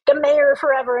the mayor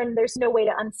forever, and there's no way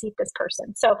to unseat this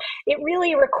person. So it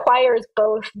really requires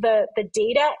both the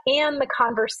data and the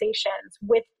conversations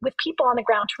with people on the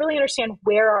ground to really understand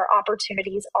where our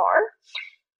opportunities are.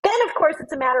 Then, of course,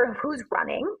 it's a matter of who's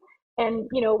running and,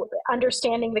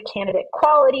 understanding the candidate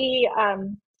quality.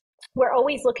 We're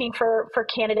always looking for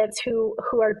candidates who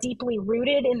are deeply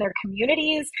rooted in their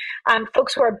communities,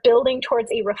 folks who are building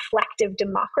towards a reflective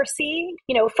democracy,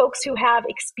 folks who have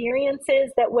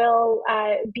experiences that will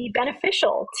be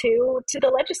beneficial to the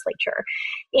legislature.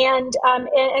 And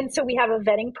so we have a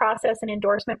vetting process, an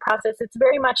endorsement process. It's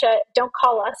very much a don't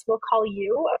call us, we'll call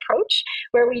you approach,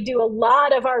 where we do a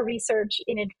lot of our research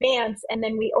in advance, and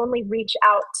then we only reach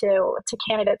out to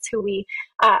candidates who we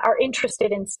are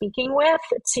interested in speaking with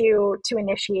to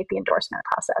initiate the endorsement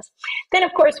process. Then,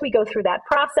 of course, we go through that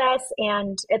process,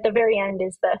 and at the very end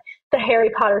is the Harry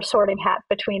Potter sorting hat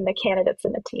between the candidates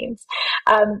and the teams.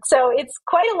 So it's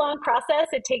quite a long process.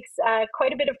 It takes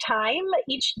quite a bit of time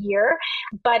each year,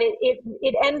 but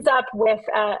it ends up with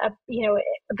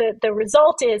the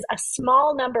result is a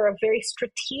small number of very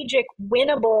strategic,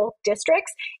 winnable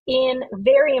districts in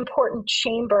very important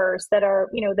chambers that are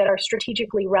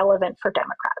strategically relevant for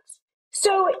Democrats.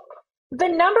 So the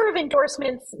number of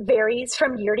endorsements varies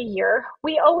from year to year.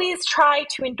 We always try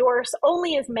to endorse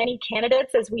only as many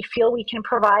candidates as we feel we can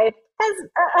provide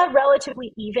as a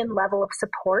relatively even level of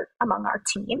support among our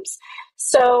teams.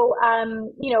 So,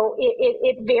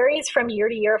 it varies from year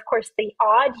to year. Of course, the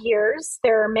odd years,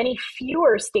 there are many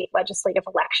fewer state legislative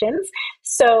elections.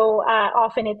 So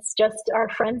often it's just our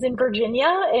friends in Virginia,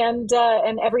 and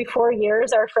every 4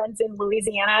 years, our friends in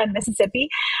Louisiana and Mississippi.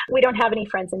 We don't have any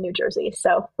friends in New Jersey,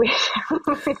 so we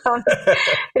don't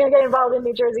get involved in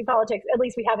New Jersey politics. At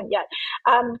least we haven't yet.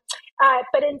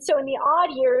 But in the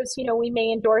odd years, we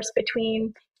may endorse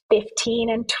between 15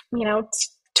 and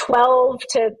 12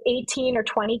 to 18 or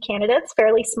 20 candidates,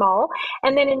 fairly small.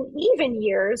 And then in even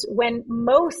years, when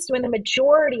the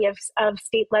majority of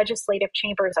state legislative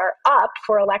chambers are up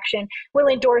for election, we'll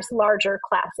endorse larger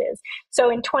classes.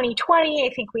 So in 2020,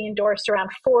 I think we endorsed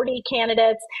around 40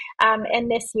 candidates.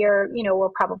 And this year,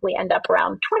 we'll probably end up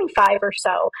around 25 or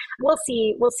so. We'll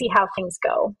see how things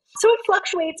go. So it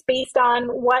fluctuates based on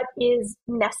what is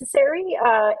necessary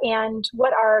and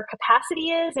what our capacity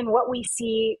is and what we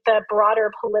see the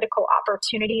broader political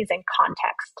opportunities and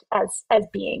context as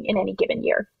being in any given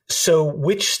year. So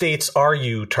which states are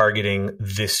you targeting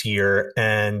this year?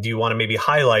 And do you want to maybe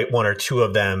highlight one or two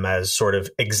of them as sort of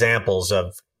examples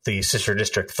of the sister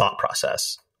district thought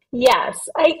process? Yes,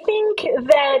 I think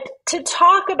that to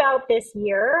talk about this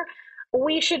year,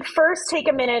 we should first take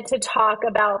a minute to talk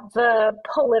about the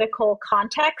political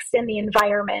context and the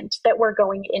environment that we're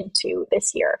going into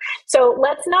this year. So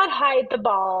let's not hide the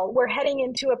ball. We're heading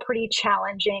into a pretty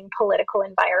challenging political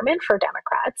environment for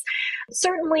Democrats.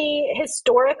 Certainly,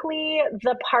 historically,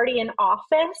 the party in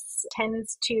office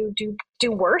tends to do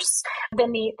worse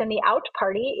than the out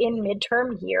party in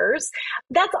midterm years.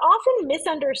 That's often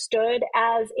misunderstood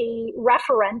as a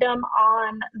referendum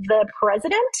on the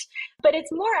president, but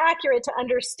it's more accurate to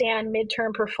understand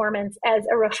midterm performance as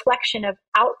a reflection of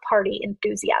out party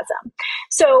enthusiasm.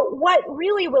 So what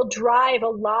really will drive a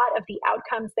lot of the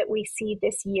outcomes that we see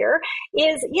this year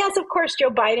is, yes, of course, Joe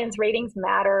Biden's ratings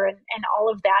matter and all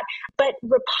of that, but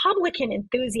Republican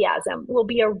enthusiasm will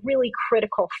be a really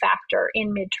critical factor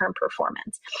in midterm performance.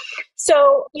 performance.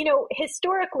 So,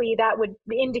 historically, that would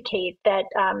indicate that,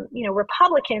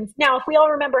 Republicans, now, if we all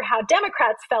remember how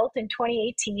Democrats felt in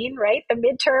 2018, right, the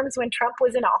midterms when Trump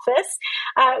was in office,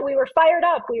 we were fired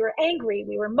up, we were angry,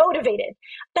 we were motivated.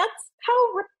 That's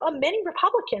how many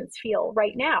Republicans feel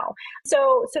right now.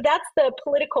 So that's the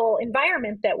political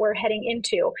environment that we're heading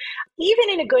into. Even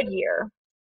in a good year,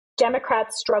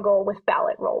 Democrats struggle with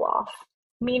ballot roll-off,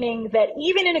 meaning that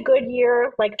even in a good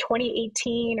year like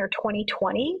 2018 or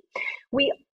 2020,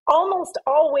 we almost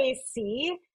always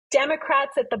see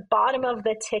Democrats at the bottom of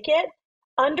the ticket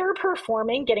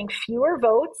underperforming, getting fewer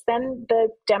votes than the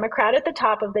Democrat at the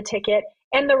top of the ticket.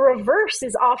 And the reverse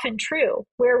is often true,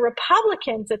 where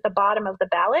Republicans at the bottom of the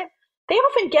ballot, they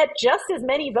often get just as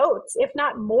many votes, if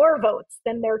not more votes,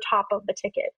 than their top of the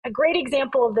ticket. A great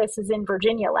example of this is in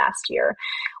Virginia last year,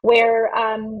 where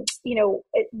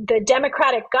the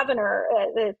Democratic governor,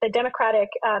 the Democratic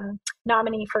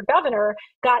nominee for governor,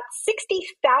 got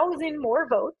 60,000 more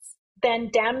votes than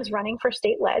Dems running for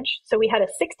state leg. So we had a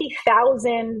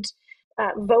 60,000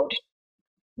 vote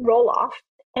roll off.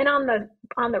 And on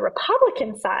the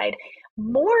Republican side,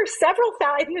 several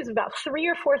thousand, I think it was about 3,000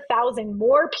 or 4,000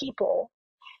 more people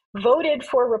voted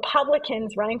for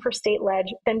Republicans running for state leg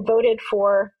than voted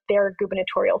for their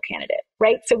gubernatorial candidate,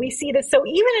 right? So we see this. So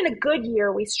even in a good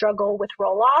year, we struggle with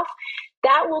roll off.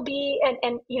 That will be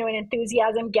an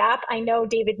enthusiasm gap. I know,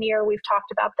 David Neer, we've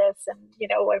talked about this, and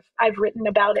I've written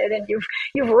about it, and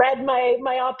you've read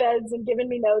my op-eds and given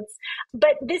me notes.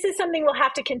 But this is something we'll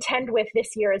have to contend with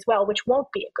this year as well, which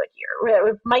won't be a good year.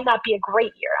 It might not be a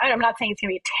great year. I'm not saying it's going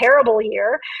to be a terrible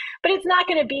year, but it's not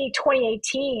going to be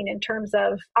 2018 in terms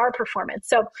of our performance.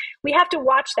 So we have to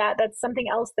watch that. That's something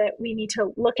else that we need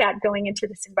to look at going into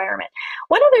this environment.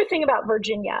 One other thing about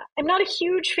Virginia, I'm not a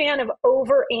huge fan of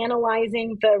overanalyzing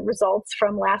the results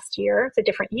from last year. It's a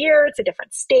different year, it's a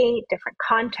different state, different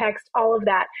context, all of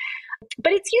that.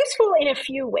 But it's useful in a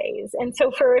few ways. And so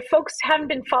for folks who haven't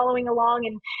been following along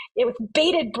and with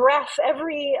bated breath,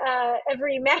 every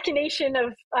machination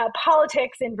of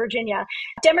politics in Virginia,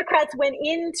 Democrats went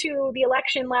into the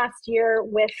election last year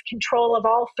with control of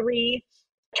all three,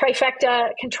 trifecta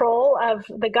control of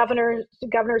the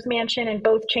governor's mansion and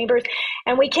both chambers.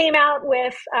 And we came out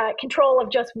with control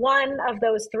of just one of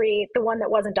those three, the one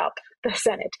that wasn't up, the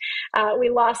Senate. We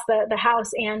lost the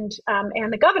House and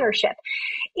the governorship.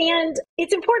 And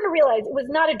it's important to realize it was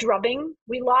not a drubbing.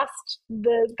 We lost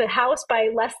the House by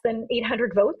less than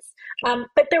 800 votes.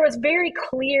 But there was very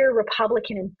clear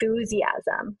Republican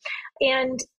enthusiasm.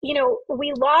 And,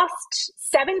 we lost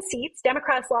 7 seats.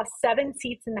 Democrats lost 7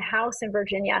 seats in the House in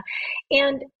Virginia.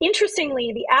 And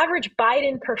interestingly, the average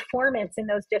Biden performance in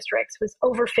those districts was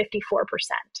over 54%.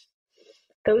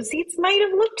 Those seats might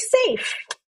have looked safe.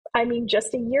 I mean,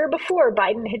 just a year before,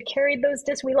 Biden had carried those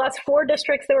districts. We lost 4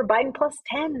 districts that were Biden plus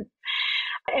 10.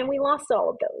 And we lost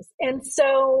all of those. And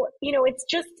so, it's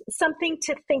just something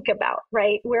to think about,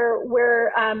 right? Where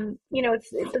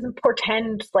it doesn't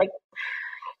portend like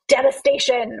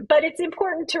devastation, but it's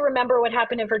important to remember what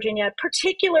happened in Virginia,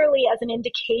 particularly as an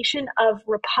indication of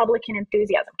Republican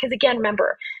enthusiasm. Because again,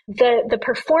 remember, the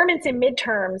performance in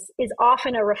midterms is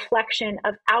often a reflection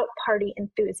of out-party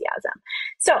enthusiasm.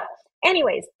 So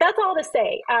anyways, that's all to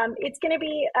say. It's going to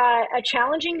be a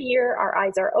challenging year. Our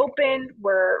eyes are open.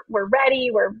 We're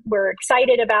ready. We're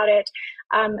excited about it.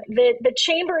 The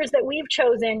chambers that we've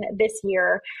chosen this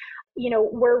year,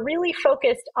 we're really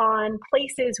focused on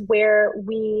places where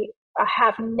we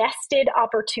have nested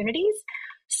opportunities.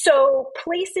 So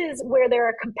places where there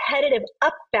are competitive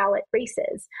up ballot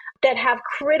races that have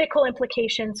critical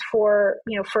implications for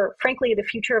frankly, the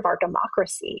future of our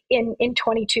democracy in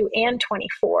 22 and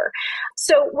 24.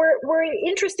 So we're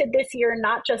interested this year,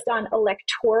 not just on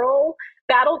electoral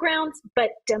battlegrounds,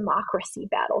 but democracy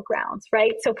battlegrounds,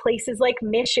 right? So places like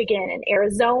Michigan and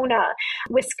Arizona,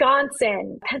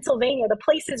 Wisconsin, Pennsylvania, the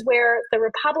places where the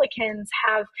Republicans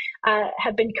have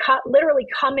been literally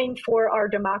coming for our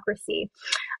democracy.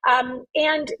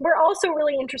 And we're also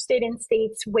really interested in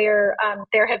states where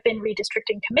there have been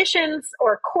redistricting commissions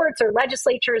or courts or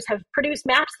legislatures have produced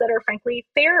maps that are frankly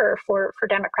fairer for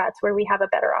Democrats, where we have a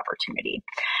better opportunity.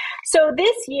 So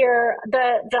this year,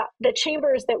 the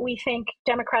chambers that we think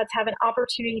Democrats have an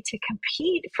opportunity to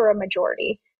compete for a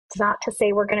majority, it's not to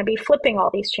say we're going to be flipping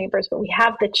all these chambers, but we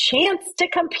have the chance to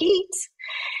compete.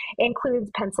 It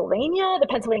includes Pennsylvania, the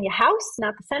Pennsylvania House,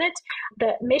 not the Senate,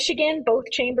 the Michigan, both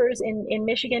chambers in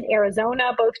Michigan,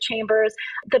 Arizona, both chambers.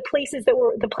 The place that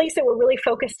we're really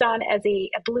focused on as a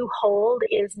blue hold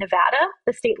is Nevada,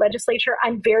 the state legislature.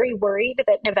 I'm very worried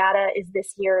that Nevada is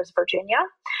this year's Virginia.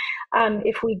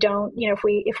 if we don't, if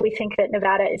we think that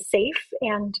Nevada is safe,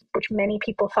 and which many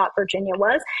people thought Virginia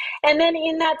was. And then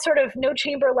in that sort of no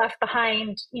chamber left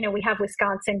behind, we have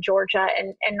Wisconsin, Georgia,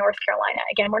 and North Carolina.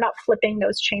 Again, we're not flipping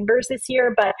those chambers this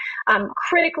year, but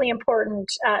critically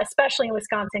important, especially in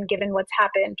Wisconsin, given what's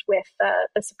happened with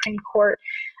the Supreme Court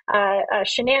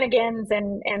shenanigans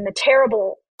and the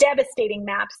terrible, devastating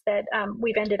maps that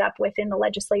we've ended up with in the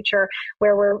legislature,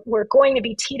 where we're going to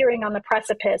be teetering on the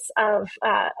precipice of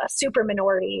a super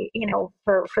minority,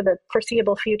 for the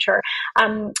foreseeable future.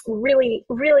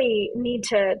 Really need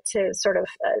to sort of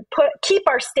keep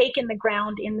our stake in the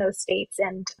ground in those states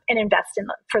and invest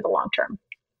for the long term.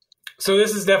 So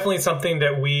this is definitely something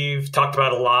that we've talked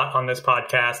about a lot on this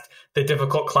podcast, the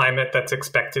difficult climate that's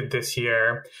expected this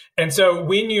year. And so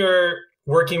when you're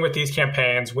working with these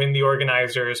campaigns, when the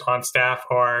organizers on staff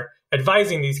are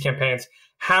advising these campaigns,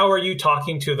 how are you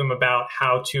talking to them about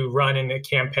how to run in a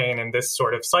campaign in this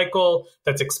sort of cycle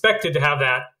that's expected to have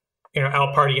that,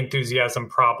 out party enthusiasm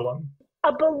problem?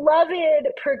 A beloved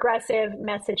progressive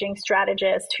messaging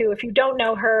strategist who, if you don't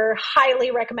know her,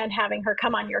 highly recommend having her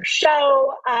come on your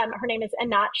show. Her name is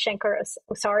Anat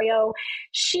Shenker-Osario.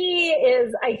 She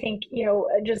is, I think,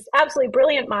 just absolutely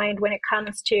brilliant mind when it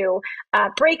comes to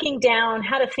breaking down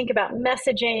how to think about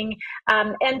messaging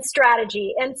and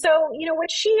strategy. And so, what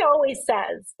she always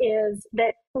says is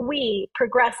that we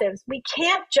progressives, we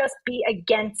can't just be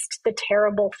against the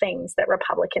terrible things that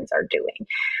Republicans are doing.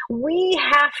 We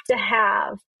have to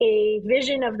have a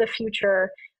vision of the future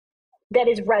that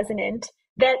is resonant,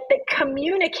 that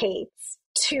communicates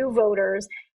to voters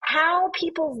how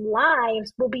people's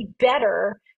lives will be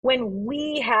better when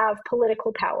we have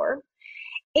political power,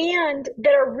 and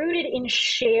that are rooted in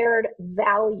shared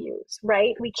values,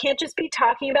 right? We can't just be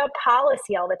talking about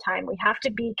policy all the time. We have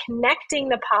to be connecting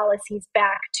the policies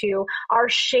back to our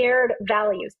shared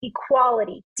values: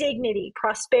 equality, dignity,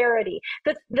 prosperity,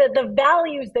 the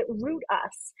values that root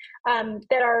us,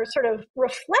 that are sort of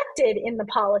reflected in the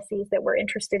policies that we're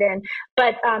interested in,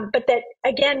 but that,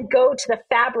 again, go to the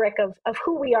fabric of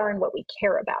who we are and what we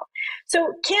care about.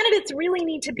 So candidates really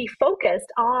need to be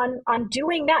focused on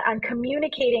doing that, on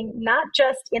communicating, not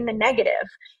just in the negative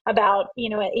about,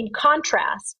 in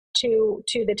contrast to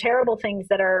the terrible things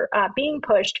that are being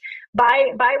pushed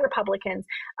by Republicans,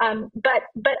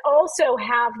 but also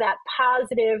have that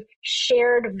positive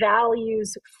shared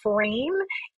values frame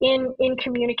in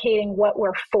communicating what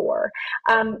we're for.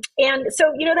 And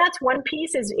so, that's one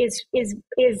piece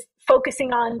is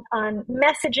focusing on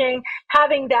messaging,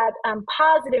 having that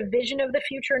positive vision of the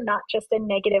future, not just a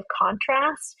negative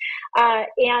contrast.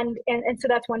 And so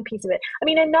that's one piece of it. I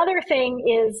mean, another thing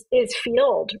is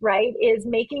field, right? Is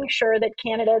making sure that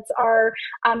candidates are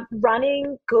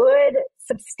running good,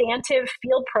 substantive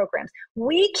field programs.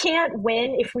 We can't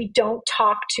win if we don't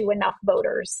talk to enough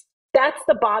voters. That's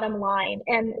the bottom line.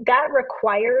 And that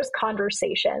requires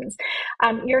conversations.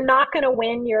 You're not going to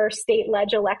win your state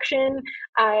ledge election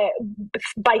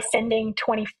by sending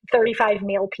 35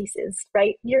 mail pieces,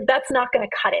 right? That's not going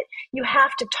to cut it. You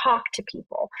have to talk to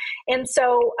people. And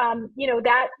so,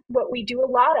 that what we do a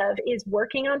lot of is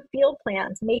working on field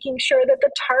plans, making sure that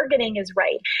the targeting is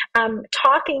right,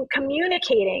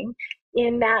 communicating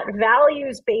in that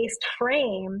values-based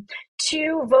frame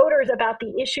to voters about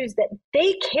the issues that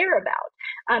they care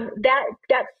about.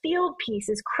 That field piece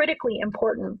is critically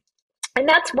important. And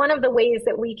that's one of the ways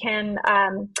that we can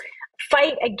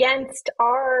fight against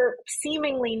our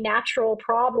seemingly natural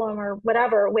problem or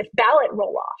whatever with ballot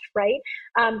roll-off, right?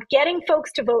 Getting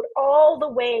folks to vote all the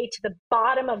way to the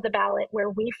bottom of the ballot where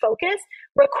we focus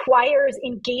requires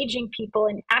engaging people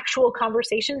in actual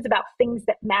conversations about things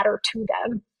that matter to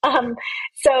them.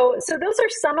 So those are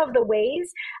some of the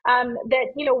ways that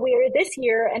we're this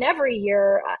year and every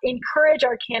year encourage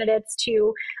our candidates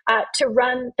to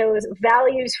run those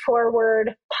values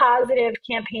forward, positive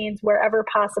campaigns wherever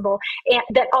possible, and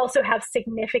that also have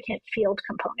significant field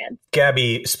components.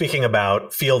 Gaby, speaking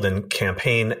about field and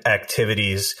campaign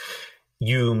activities,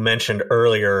 you mentioned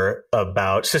earlier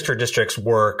about Sister District's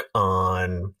work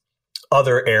on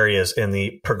other areas in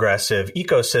the progressive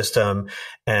ecosystem.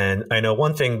 And I know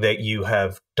one thing that you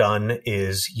have done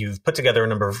is you've put together a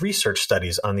number of research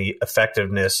studies on the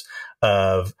effectiveness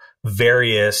of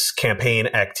various campaign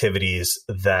activities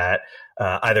that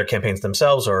either campaigns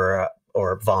themselves or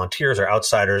volunteers or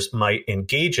outsiders might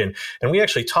engage in. And we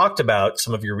actually talked about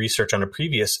some of your research on a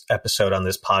previous episode on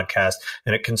this podcast,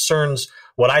 and it concerns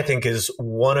what I think is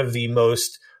one of the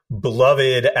most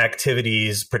beloved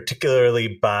activities, particularly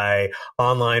by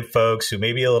online folks who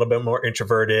may be a little bit more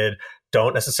introverted,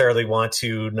 don't necessarily want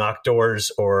to knock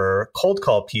doors or cold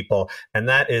call people, and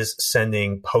that is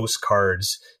sending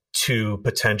postcards to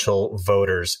potential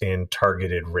voters in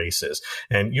targeted races.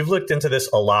 And you've looked into this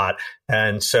a lot.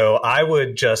 And so I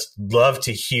would just love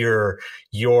to hear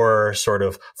your sort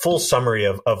of full summary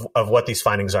of what these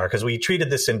findings are, because we treated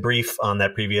this in brief on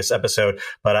that previous episode.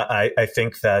 But I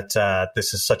think that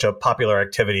this is such a popular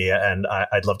activity, and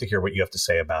I'd love to hear what you have to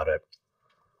say about it.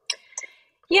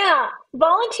 Yeah,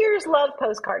 volunteers love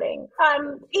postcarding,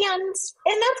 and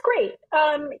that's great.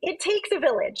 It takes a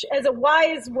village, as a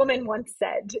wise woman once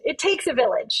said. It takes a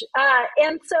village,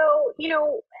 and so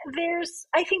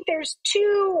I think there's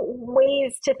two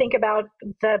ways to think about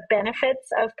the benefits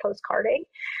of postcarding.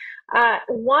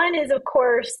 One is, of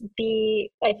course,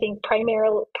 I think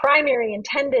primary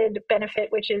intended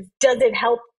benefit, which is, does it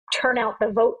help turn out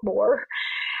the vote more?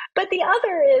 But the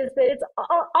other is that it's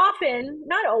often,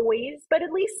 not always, but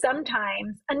at least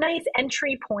sometimes, a nice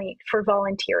entry point for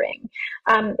volunteering.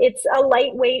 It's a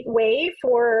lightweight way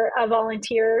for a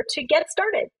volunteer to get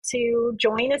started, to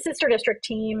join a sister district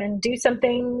team and do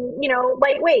something,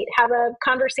 lightweight, have a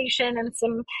conversation and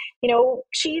some,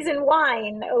 cheese and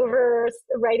wine over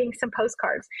writing some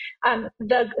postcards.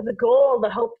 The goal, the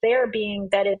hope there being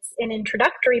that it's an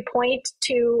introductory point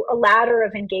to a ladder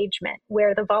of engagement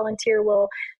where the volunteer will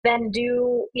then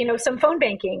do, some phone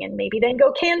banking and maybe then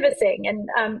go canvassing and,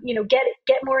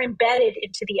 get more embedded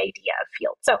into the idea of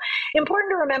field. So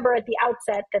important to remember at the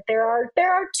outset that there are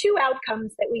two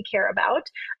outcomes that we care about.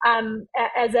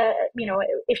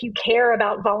 If you care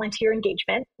about volunteer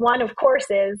engagement, one, of course,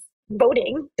 is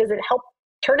voting. Does it help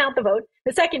turn out the vote?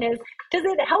 The second is, does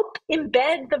it help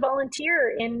embed the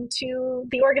volunteer into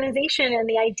the organization and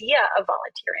the idea of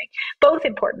volunteering? Both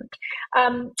important.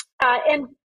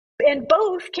 And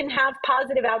both can have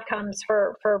positive outcomes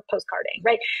for postcarding,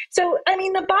 right? So,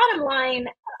 the bottom line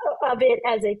of it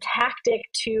as a tactic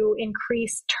to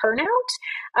increase turnout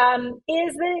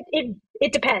is that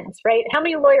it depends, right? How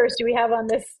many lawyers do we have on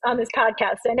this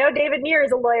podcast? I know David Neer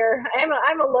is a lawyer. I'm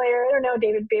a lawyer. I don't know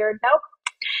David Beard. Nope.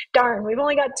 Darn, we've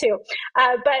only got two.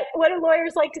 But what do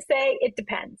lawyers like to say? It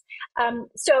depends.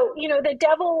 So, the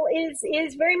devil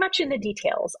is very much in the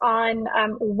details on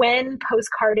when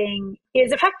postcarding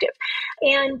is effective.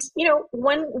 And,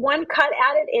 one cut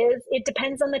at it is it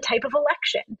depends on the type of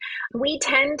election. We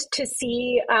tend to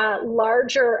see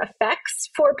larger effects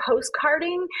for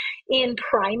postcarding in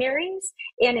primaries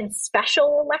and in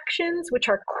special elections, which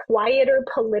are quieter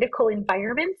political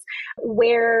environments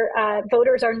where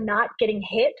voters are not getting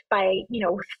hit by,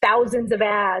 thousands of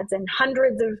ads and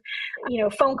hundreds of,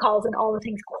 phone calls and all the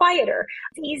things. Quieter.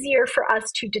 It's easier for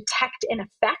us to detect an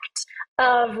effect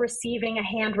of receiving a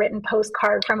handwritten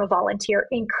postcard from a volunteer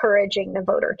encouraging the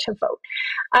voter to vote.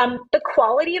 The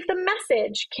quality of the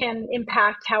message can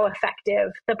impact how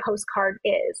effective the postcard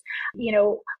is.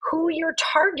 Who you're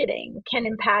targeting can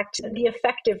impact the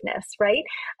effectiveness, right?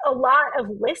 A lot of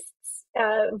lists,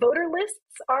 voter lists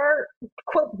are,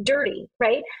 quote, dirty,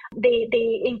 right?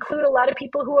 They include a lot of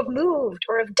people who have moved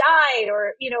or have died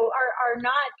or, are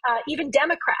not even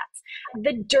Democrats.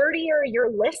 The dirtier your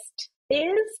list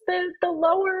is, the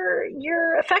lower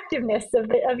your effectiveness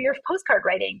of your postcard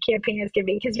writing campaign is going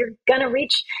to be, because you're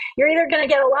either going to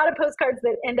get a lot of postcards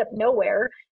that end up nowhere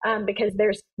because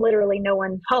there's literally no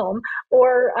one home,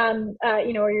 or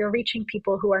you're reaching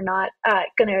people who are not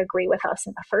going to agree with us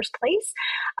in the first place.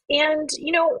 And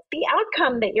the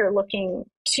outcome that you're looking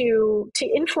to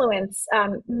influence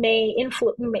may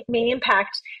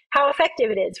impact how effective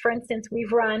it is. For instance,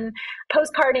 we've run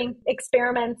postcarding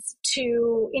experiments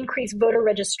to increase voter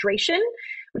registration,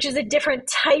 which is a different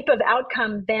type of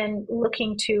outcome than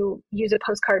looking to use a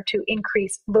postcard to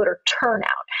increase voter turnout.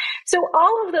 So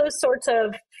all of those sorts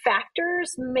of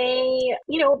factors may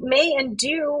and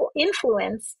do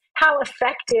influence how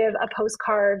effective a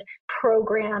postcard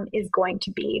program is going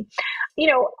to be.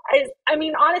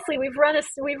 Honestly, we've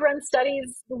run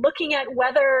studies looking at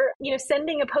whether,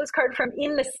 sending a postcard from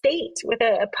in the state with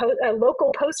a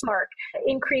local postmark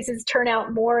increases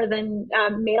turnout more than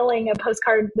mailing a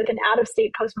postcard with an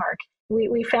out-of-state postmark.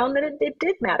 We found that it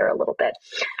did matter a little bit.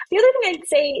 The other thing I'd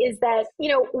say is that,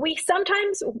 we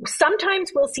sometimes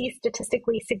we'll see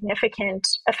statistically significant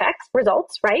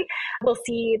results, right? We'll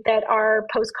see that our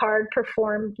postcard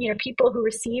performed, people who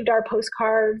received our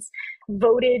postcards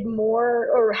voted more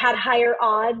or had higher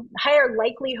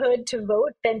likelihood to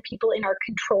vote than people in our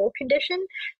control condition,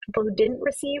 people who didn't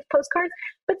receive postcards.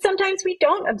 But sometimes we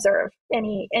don't observe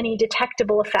any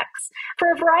detectable effects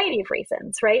for a variety of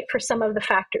reasons, right? For some of the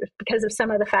factors, because of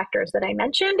some of the factors that I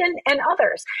mentioned and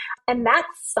others. And that's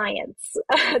science.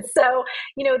 So,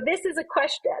 this is a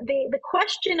question. The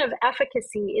question of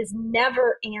efficacy is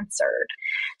never answered.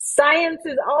 Science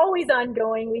is always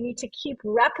ongoing. We need to keep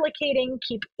replicating,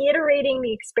 keep iterating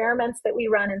the experiments that we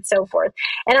run and so forth.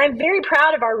 And I'm very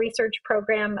proud of our research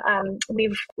program.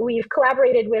 We've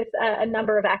collaborated with a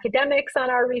number of academics on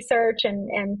our research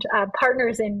and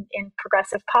partners in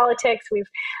progressive politics. We've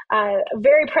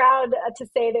very proud to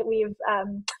say that we've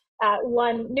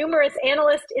won numerous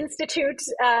Analyst Institute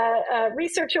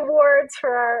research awards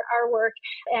for our work,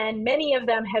 and many of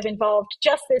them have involved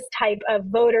just this type of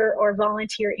voter or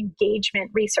volunteer engagement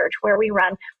research, where we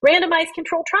run randomized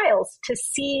controlled trials to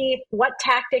see what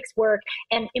tactics work,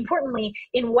 and importantly,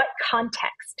 in what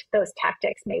context those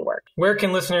tactics may work. Where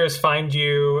can listeners find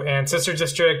you and Sister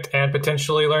District and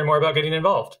potentially learn more about getting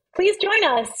involved? Please join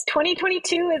us.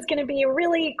 2022 is going to be a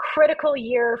really critical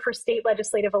year for state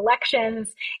legislative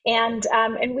elections, and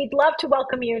we'd love to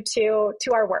welcome you to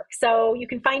our work. So you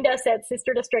can find us at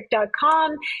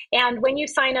sisterdistrict.com, and when you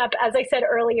sign up, as I said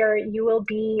earlier, you will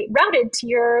be routed to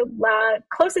your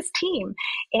closest team,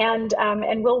 and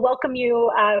we'll welcome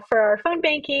you for our phone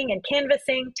banking and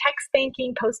canvassing, text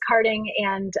banking, postcarding,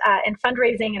 and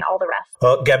fundraising, and all the rest.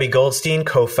 Well, Gaby Goldstein,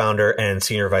 co-founder and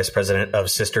senior vice president of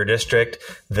Sister District,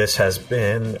 this has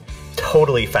been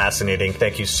totally fascinating.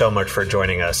 Thank you so much for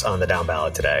joining us on the Down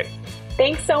Ballot today.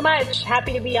 Thanks so much.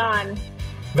 Happy to be on.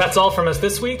 That's all from us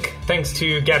this week. Thanks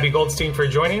to Gaby Goldstein for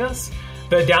joining us.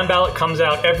 The Down Ballot comes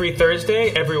out every Thursday,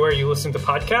 everywhere you listen to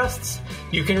podcasts.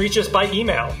 You can reach us by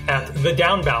email at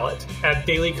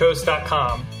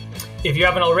thedownballot@dailycoast.com. If you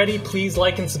haven't already, please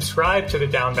like and subscribe to the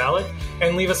Down Ballot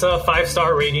and leave us a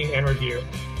 5-star rating and review.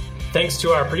 Thanks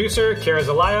to our producer, Kara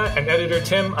Zelaya, and editor,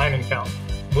 Tim Einenfeld.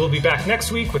 We'll be back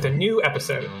next week with a new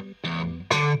episode.